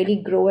kidneys, they really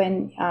grow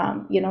and,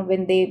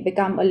 when they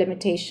become a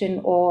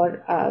limitation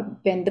or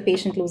when the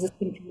patient loses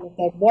control of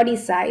their body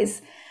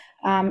size,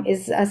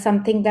 is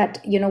something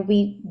that,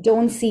 we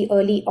don't see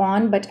early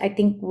on, but I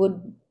think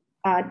would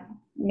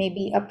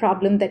maybe a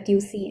problem that you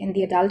see in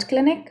the adult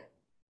clinic.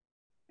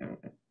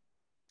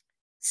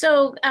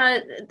 So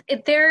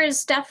there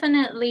is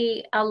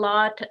definitely a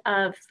lot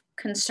of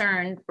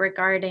concern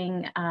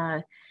regarding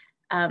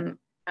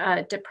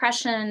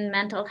depression,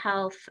 mental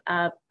health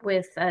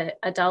with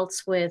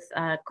adults with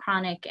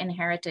chronic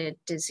inherited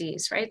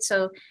disease, right?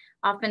 So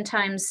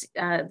oftentimes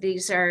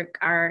these are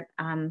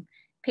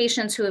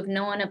patients who have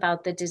known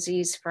about the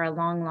disease for a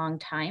long, long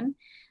time.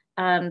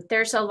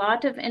 There's a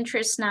lot of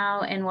interest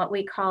now in what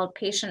we call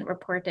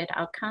patient-reported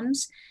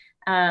outcomes.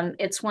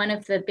 It's one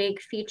of the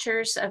big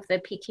features of the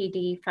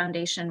PKD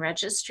Foundation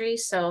registry.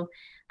 So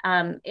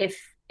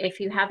if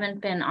you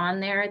haven't been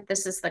on there,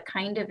 this is the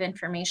kind of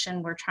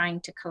information we're trying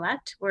to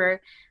collect. We're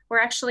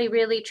actually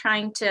really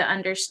trying to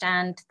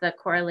understand the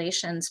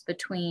correlations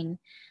between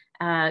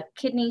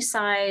kidney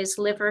size,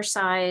 liver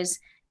size,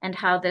 and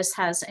how this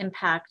has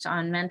impact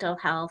on mental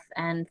health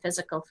and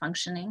physical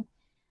functioning.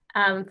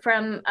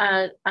 From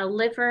a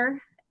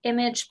liver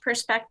image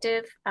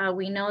perspective,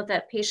 we know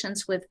that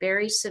patients with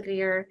very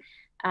severe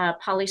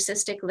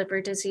polycystic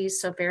liver disease,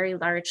 so very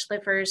large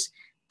livers,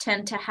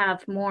 tend to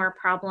have more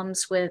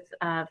problems with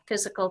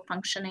physical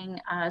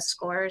functioning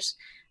scores,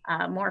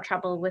 more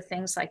trouble with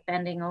things like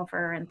bending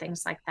over and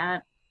things like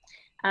that.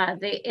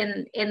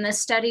 In the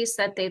studies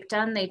that they've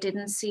done, they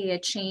didn't see a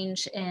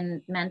change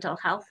in mental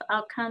health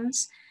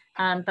outcomes,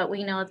 but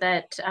we know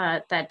that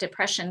that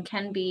depression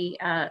can be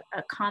a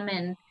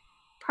common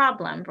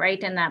problem,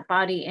 right? And that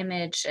body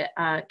image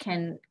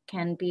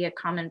can be a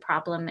common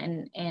problem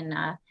in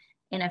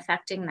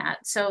affecting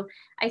that. So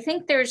I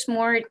think there's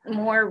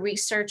more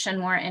research and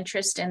more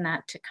interest in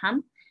that to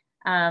come,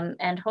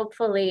 and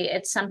hopefully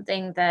it's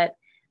something that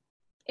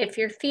if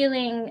you're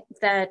feeling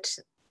that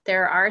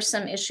there are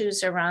some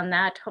issues around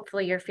that,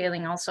 hopefully you're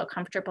feeling also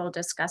comfortable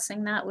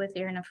discussing that with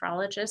your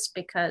nephrologist,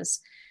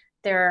 because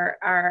there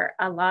are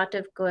a lot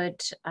of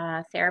good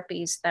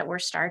therapies that we're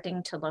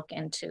starting to look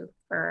into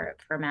for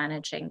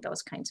managing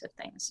those kinds of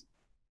things.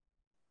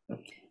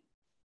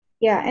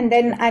 Yeah, and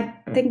then I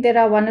think there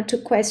are one or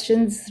two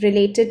questions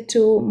related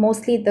to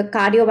mostly the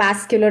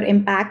cardiovascular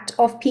impact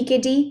of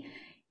PKD.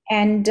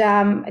 And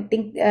I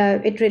think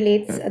it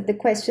relates, the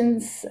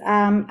questions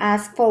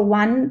ask for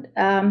one,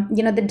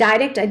 the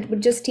direct, I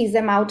would just tease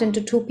them out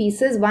into two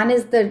pieces. One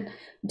is the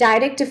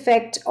direct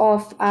effect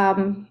of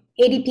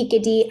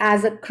ADPKD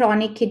as a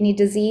chronic kidney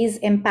disease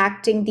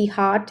impacting the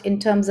heart in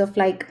terms of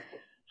like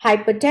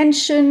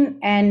hypertension,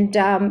 and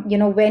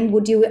when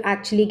would you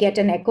actually get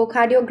an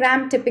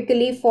echocardiogram?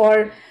 Typically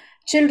for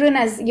children,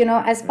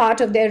 as part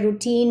of their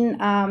routine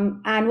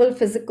annual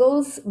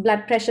physicals,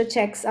 blood pressure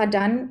checks are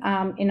done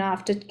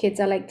after kids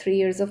are like 3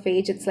 years of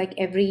age. It's like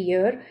every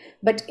year.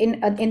 But in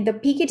the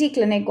PKD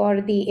clinic or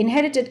the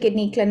inherited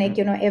kidney clinic,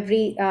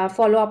 every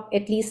follow-up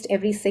at least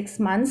every 6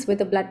 months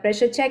with a blood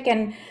pressure check.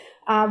 And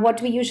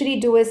what we usually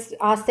do is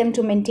ask them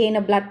to maintain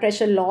a blood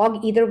pressure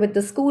log, either with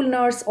the school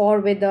nurse or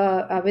with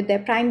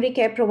their primary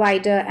care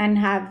provider, and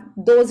have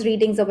those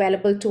readings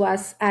available to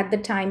us at the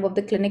time of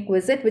the clinic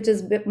visit, which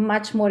is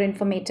much more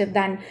informative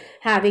than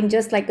having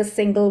just like a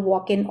single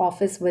walk-in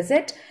office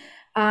visit.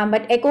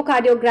 But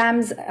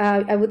echocardiograms,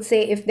 I would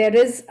say, if there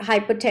is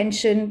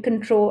hypertension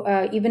control,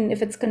 even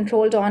if it's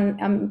controlled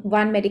on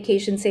one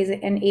medication, say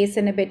an ACE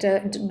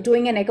inhibitor,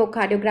 doing an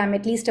echocardiogram,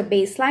 at least a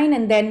baseline,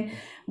 and then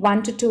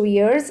 1 to 2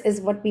 years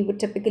is what we would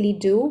typically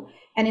do.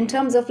 And in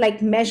terms of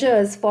like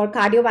measures for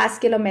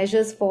cardiovascular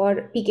measures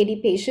for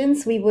PKD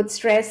patients, we would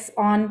stress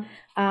on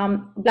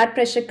blood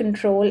pressure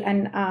control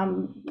and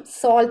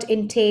salt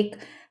intake.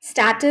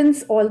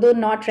 Statins, although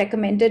not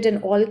recommended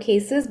in all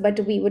cases, but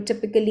we would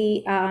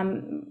typically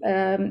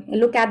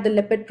look at the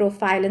lipid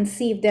profile and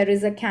see if there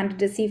is a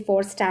candidacy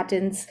for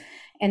statins,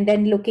 and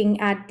then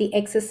looking at the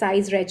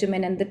exercise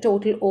regimen and the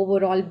total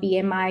overall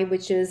BMI,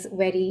 which is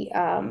very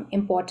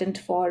important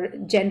for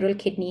general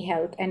kidney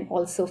health and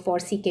also for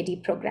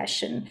CKD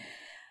progression.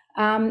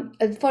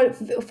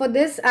 For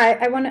this,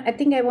 I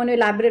think I want to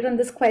elaborate on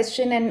this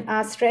question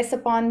and stress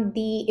upon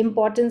the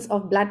importance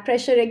of blood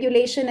pressure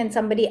regulation. And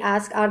somebody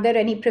asked, are there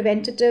any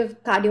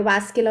preventative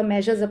cardiovascular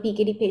measures a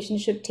PKD patient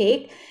should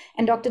take?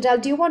 And Dr. Dal,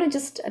 do you want to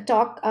just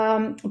talk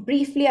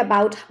briefly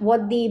about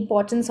what the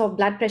importance of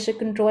blood pressure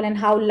control and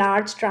how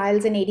large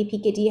trials in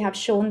ADPKD have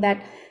shown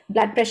that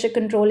blood pressure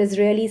control is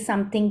really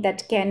something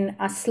that can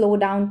slow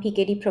down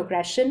PKD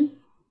progression?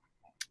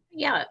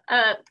 Yeah,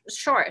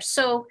 sure.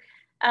 So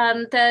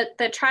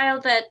the trial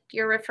that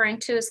you're referring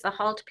to is the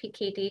HALT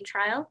PKD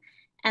trial,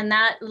 and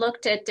that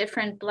looked at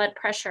different blood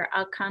pressure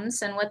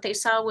outcomes. And what they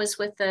saw was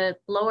with the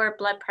lower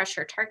blood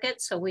pressure target,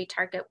 so we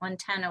target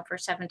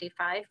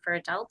 110/75 for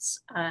adults,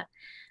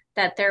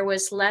 that there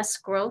was less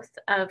growth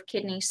of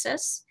kidney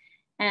cysts.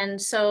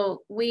 And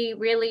so we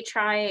really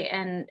try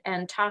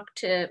and talk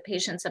to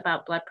patients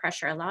about blood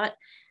pressure a lot.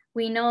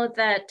 We know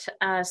that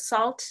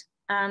salt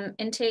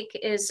intake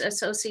is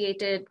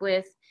associated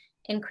with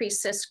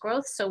increased cyst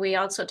growth. So we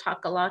also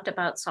talk a lot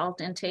about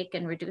salt intake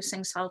and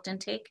reducing salt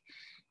intake.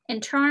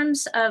 In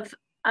terms of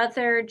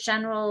other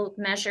general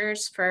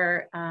measures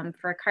for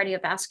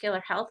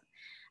cardiovascular health,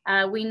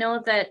 we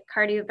know that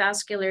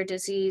cardiovascular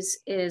disease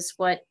is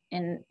what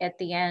at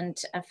the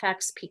end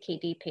affects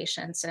PKD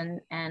patients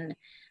and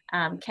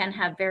can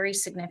have very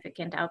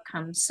significant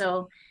outcomes.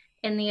 So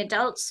in the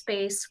adult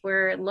space,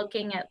 we're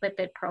looking at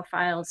lipid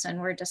profiles and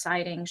we're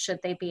deciding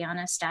should they be on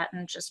a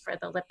statin just for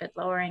the lipid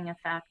lowering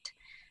effect.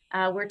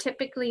 We're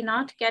typically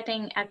not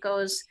getting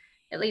echoes,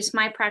 at least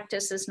my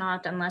practice is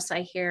not, unless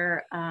I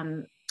hear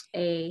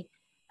a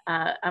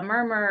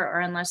murmur or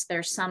unless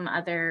there's some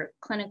other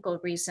clinical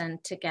reason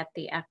to get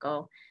the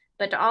echo.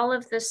 But all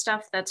of this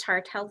stuff that's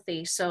heart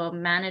healthy, so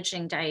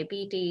managing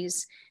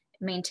diabetes,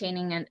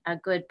 maintaining a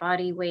good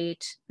body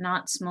weight,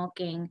 not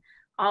smoking,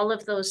 all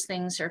of those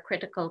things are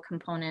critical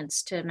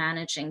components to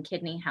managing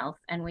kidney health.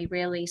 And we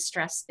really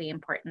stress the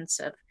importance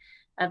of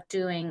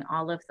doing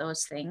all of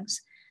those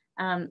things.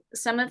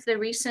 Some of the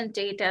recent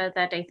data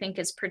that I think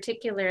is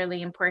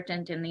particularly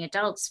important in the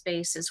adult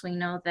space is we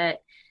know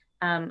that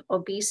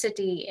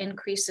obesity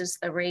increases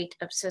the rate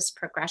of cyst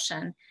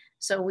progression.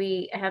 So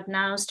we have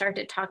now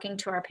started talking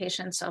to our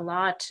patients a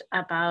lot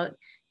about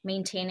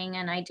maintaining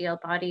an ideal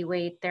body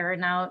weight. There are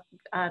now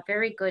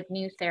very good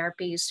new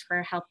therapies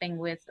for helping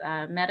with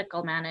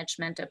medical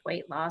management of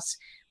weight loss.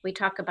 We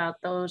talk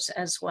about those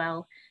as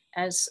well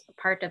as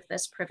part of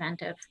this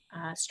preventive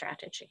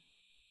strategy.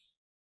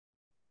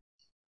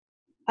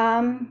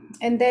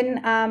 And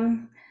then,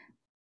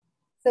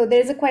 so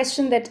there's a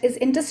question that is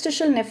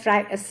interstitial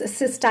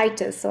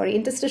cystitis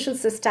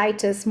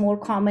more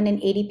common in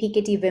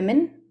ADPKD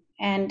women,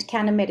 and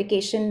can a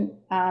medication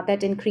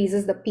that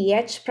increases the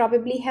pH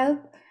probably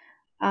help?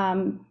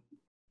 I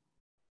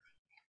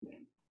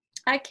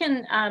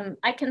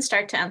can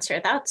start to answer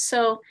that.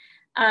 So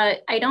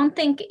I don't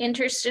think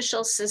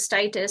interstitial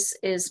cystitis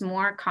is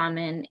more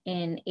common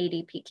in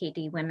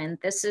ADPKD women.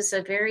 This is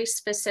a very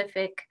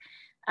specific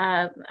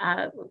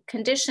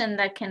condition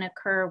that can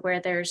occur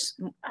where there's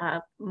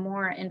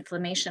more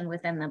inflammation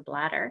within the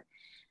bladder.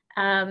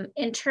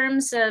 In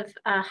terms of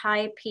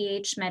high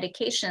pH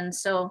medication,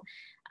 so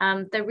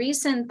the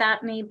reason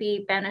that may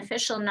be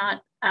beneficial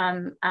not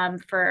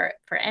for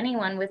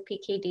anyone with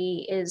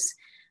PKD is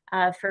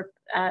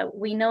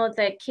we know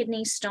that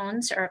kidney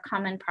stones are a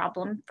common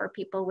problem for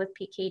people with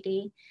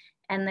PKD.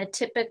 And the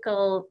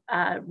typical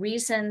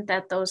reason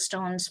that those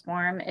stones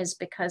form is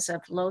because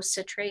of low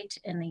citrate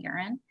in the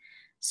urine.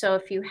 So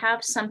if you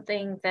have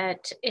something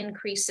that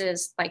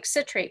increases, like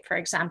citrate, for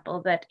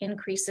example, that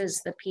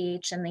increases the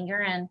pH in the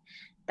urine,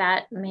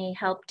 that may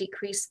help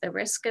decrease the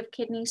risk of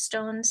kidney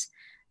stones.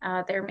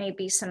 There may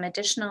be some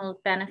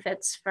additional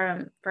benefits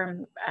for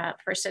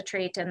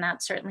citrate, and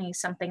that's certainly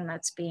something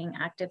that's being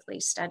actively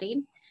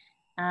studied.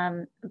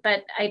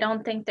 But I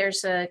don't think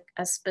there's a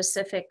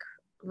specific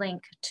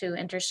link to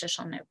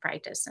interstitial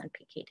nephritis and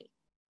PKD.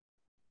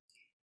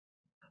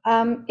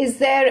 Is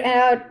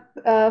there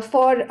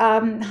for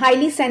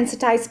highly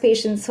sensitized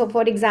patients, so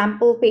for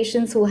example,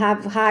 patients who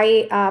have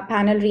high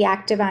panel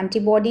reactive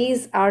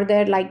antibodies, are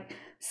there like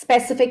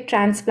specific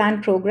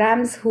transplant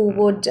programs who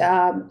would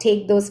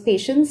take those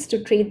patients to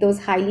treat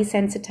those highly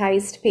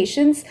sensitized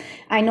patients?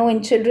 I know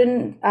in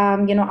children,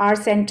 our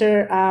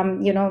center,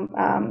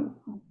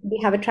 we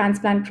have a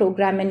transplant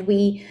program, and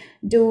we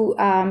do,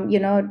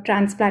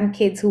 transplant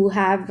kids who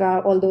have,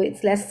 although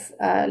it's less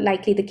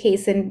likely the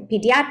case in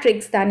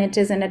pediatrics than it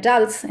is in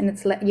adults, and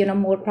it's,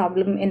 more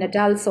problem in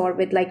adults or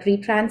with like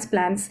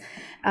retransplants.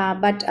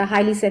 But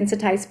highly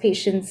sensitized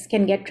patients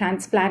can get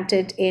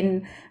transplanted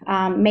in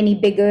many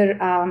bigger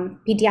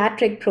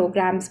pediatric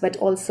programs, but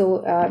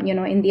also,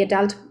 in the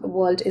adult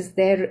world,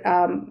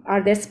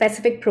 are there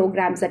specific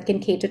programs that can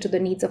cater to the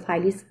needs of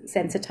highly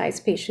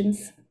sensitized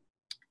patients?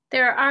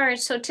 There are.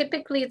 So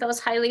typically those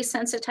highly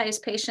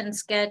sensitized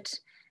patients get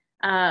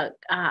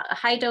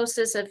high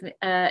doses of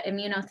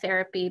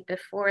immunotherapy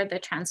before the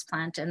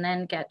transplant and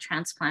then get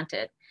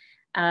transplanted.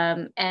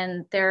 And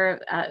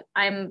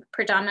I'm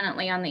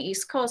predominantly on the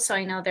East Coast, so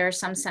I know there are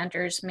some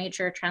centers,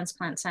 major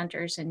transplant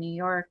centers in New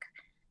York,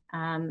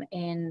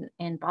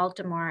 in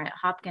Baltimore.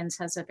 Hopkins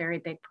has a very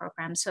big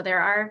program. So there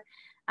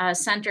are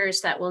centers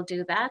that will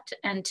do that.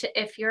 And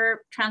if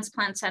your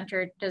transplant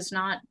center does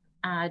not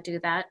do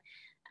that,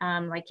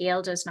 like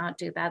Yale does not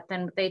do that,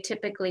 then they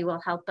typically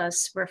will help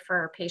us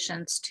refer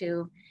patients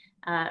to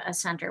a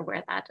center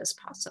where that is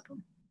possible.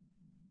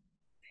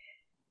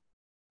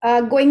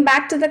 Going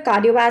back to the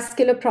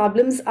cardiovascular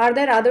problems, are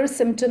there other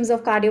symptoms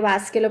of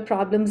cardiovascular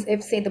problems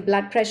if, say, the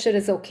blood pressure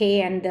is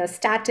okay and the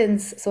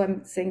statins, so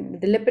I'm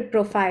saying the lipid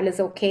profile is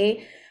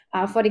okay?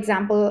 For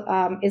example,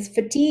 is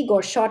fatigue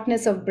or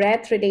shortness of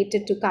breath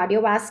related to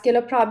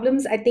cardiovascular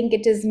problems? I think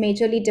it is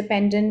majorly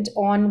dependent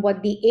on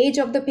what the age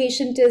of the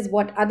patient is,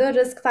 what other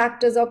risk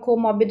factors or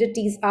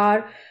comorbidities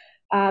are.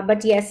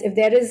 But yes, if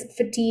there is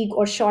fatigue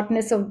or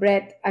shortness of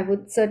breath, I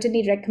would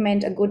certainly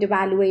recommend a good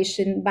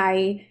evaluation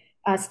by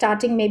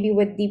starting maybe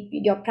with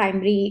your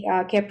primary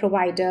care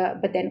provider,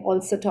 but then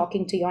also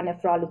talking to your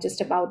nephrologist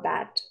about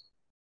that.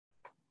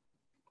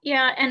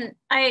 Yeah, and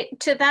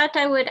to that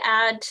I would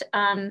add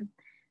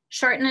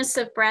shortness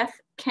of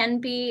breath can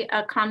be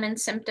a common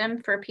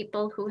symptom for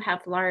people who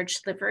have large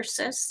liver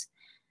cysts.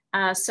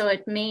 So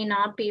it may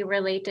not be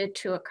related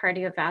to a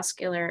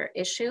cardiovascular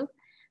issue.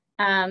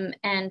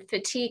 And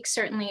fatigue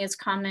certainly is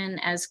common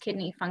as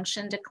kidney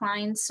function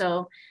declines.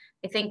 So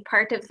I think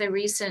part of the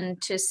reason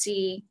to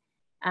see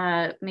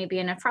maybe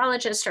a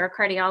nephrologist or a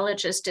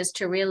cardiologist is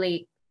to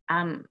really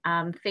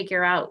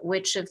figure out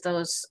which of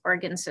those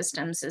organ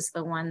systems is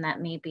the one that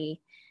may be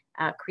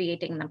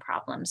creating the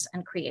problems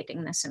and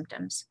creating the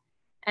symptoms.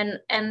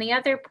 And the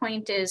other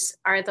point is,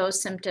 are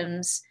those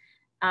symptoms,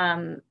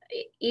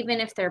 even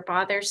if they're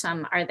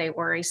bothersome, are they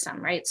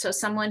worrisome, right? So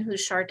someone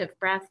who's short of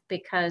breath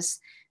because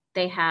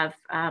they have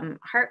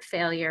heart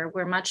failure,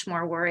 we're much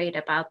more worried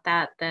about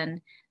that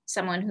than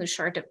someone who's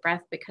short of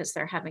breath because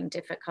they're having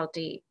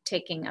difficulty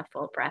taking a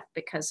full breath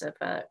because of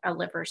a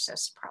liver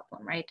cyst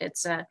problem, right?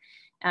 It's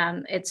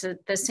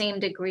the same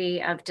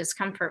degree of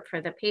discomfort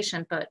for the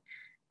patient, but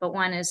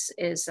one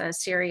is a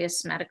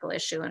serious medical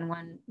issue, and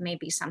one may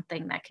be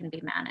something that can be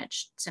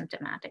managed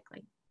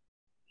symptomatically.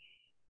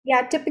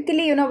 Yeah,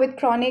 typically, with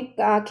chronic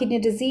kidney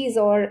disease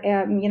or,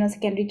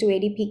 secondary to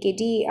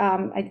ADPKD,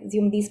 I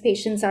assume these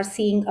patients are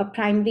seeing a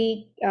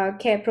primary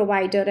care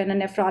provider and a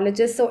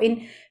nephrologist. So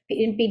in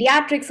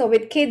pediatrics or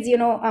with kids,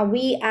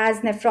 we as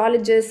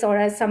nephrologists or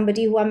as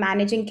somebody who are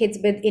managing kids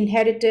with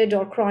inherited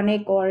or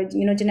chronic or,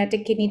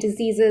 genetic kidney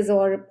diseases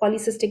or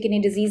polycystic kidney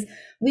disease,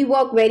 we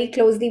work very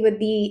closely with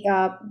the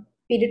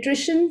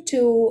pediatrician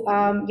to,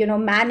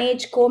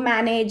 manage,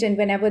 co-manage, and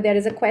whenever there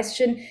is a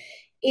question.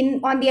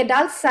 On the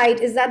adult side,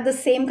 is that the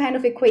same kind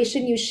of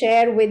equation you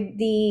share with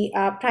the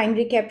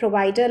primary care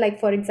provider? Like,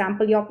 for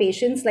example, your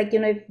patients, like,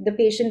 if the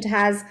patient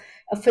has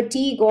a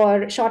fatigue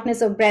or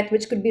shortness of breath,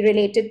 which could be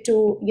related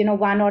to,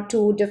 one or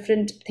two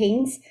different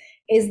things,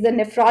 is the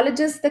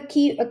nephrologist the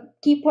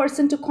key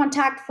person to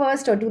contact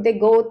first, or do they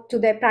go to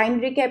their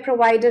primary care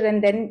provider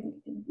and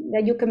then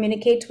you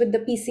communicate with the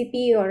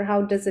PCP, or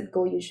how does it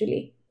go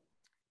usually?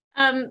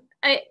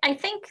 I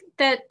think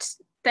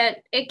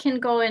that it can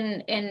go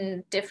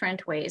in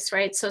different ways,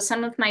 right? So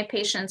some of my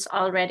patients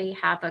already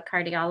have a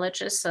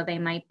cardiologist, so they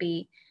might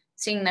be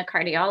seeing the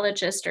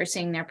cardiologist or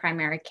seeing their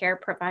primary care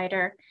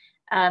provider.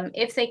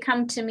 If they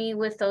come to me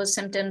with those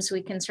symptoms,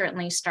 we can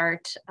certainly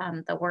start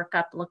the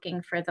workup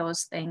looking for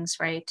those things,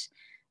 right?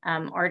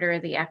 Order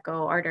the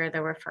echo, order the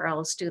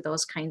referrals, do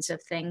those kinds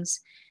of things.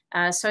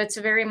 So it's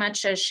very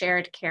much a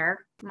shared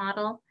care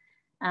model.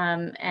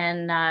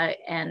 And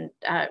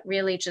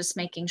really just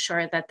making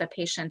sure that the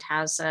patient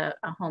has a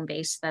home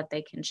base that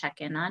they can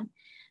check in on.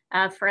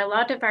 For a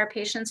lot of our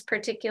patients,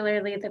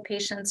 particularly the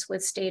patients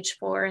with stage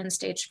 4 and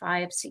stage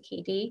 5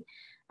 CKD,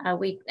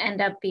 we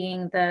end up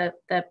being the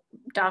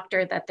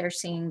doctor that they're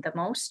seeing the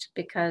most,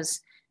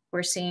 because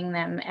we're seeing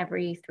them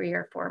every 3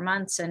 or 4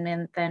 months, and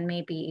then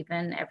maybe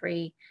even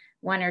every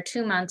 1 or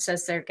 2 months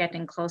as they're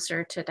getting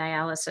closer to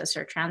dialysis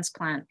or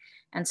transplant.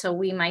 And so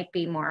we might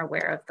be more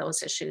aware of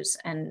those issues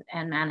and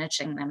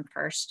managing them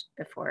first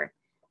before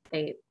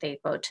they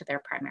go to their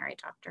primary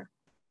doctor.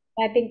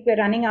 I think we're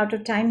running out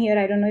of time here.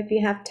 I don't know if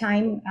you have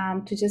time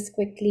to just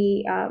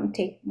quickly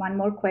take one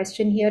more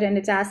question here. And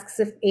it asks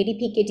if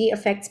ADPKD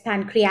affects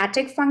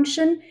pancreatic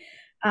function.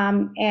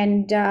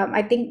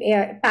 I think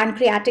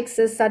pancreatic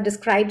cysts are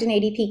described in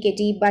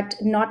ADPKD, but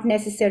not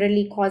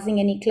necessarily causing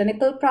any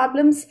clinical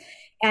problems.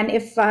 And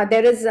if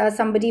there is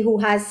somebody who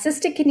has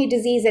cystic kidney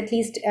disease, at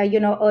least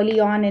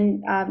early on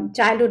in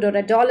childhood or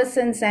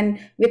adolescence, and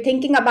we're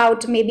thinking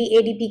about maybe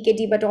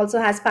ADPKD, but also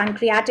has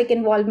pancreatic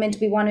involvement,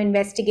 we want to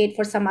investigate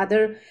for some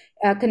other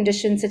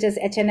conditions such as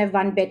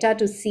HNF1 beta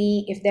to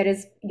see if there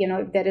is,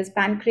 if there is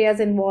pancreas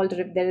involved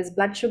or if there is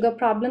blood sugar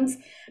problems.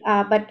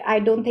 But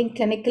I don't think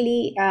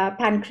clinically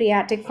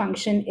pancreatic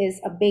function is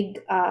a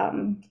big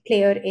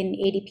player in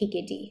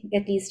ADPKD,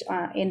 at least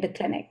in the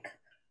clinic.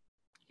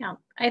 Yeah,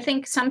 I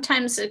think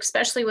sometimes,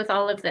 especially with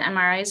all of the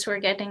MRIs we're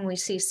getting, we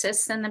see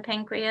cysts in the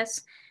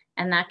pancreas,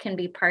 and that can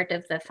be part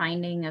of the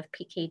finding of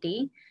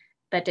PKD.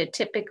 But it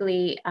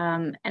typically,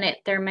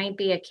 there might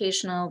be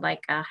occasional,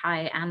 like a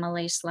high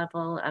amylase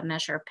level, a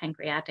measure of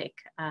pancreatic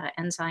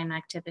enzyme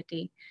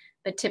activity,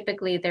 but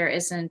typically there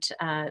isn't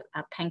a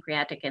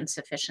pancreatic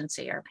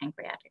insufficiency or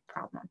pancreatic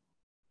problem.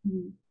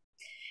 Mm-hmm.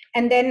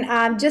 And then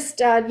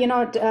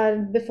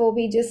before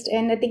we just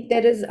end, I think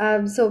there is,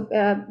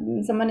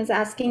 someone is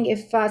asking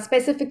if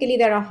specifically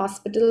there are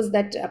hospitals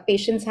that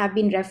patients have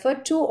been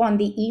referred to on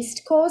the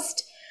East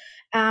Coast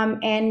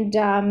and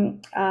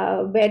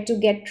where to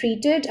get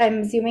treated. I'm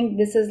assuming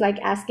this is like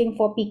asking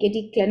for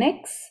PKD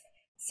clinics.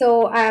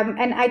 So,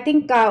 and I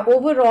think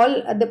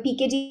overall, the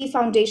PKD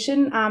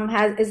Foundation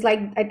is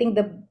like, I think,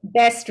 the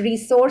best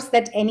resource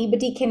that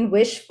anybody can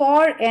wish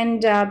for.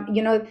 And,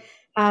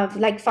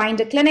 like find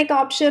a clinic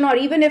option, or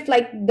even if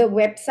like the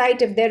website,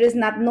 if there is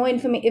no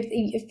information,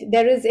 if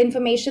there is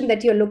information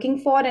that you're looking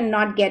for and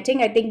not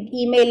getting, I think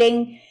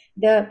emailing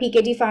the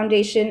PKD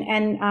Foundation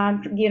and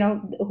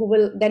who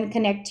will then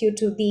connect you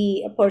to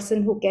the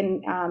person who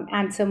can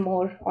answer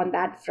more on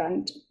that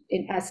front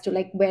as to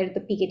like where the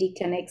PKD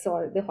clinics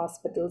or the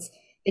hospitals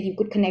that you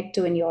could connect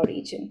to in your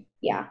region.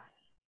 Yeah.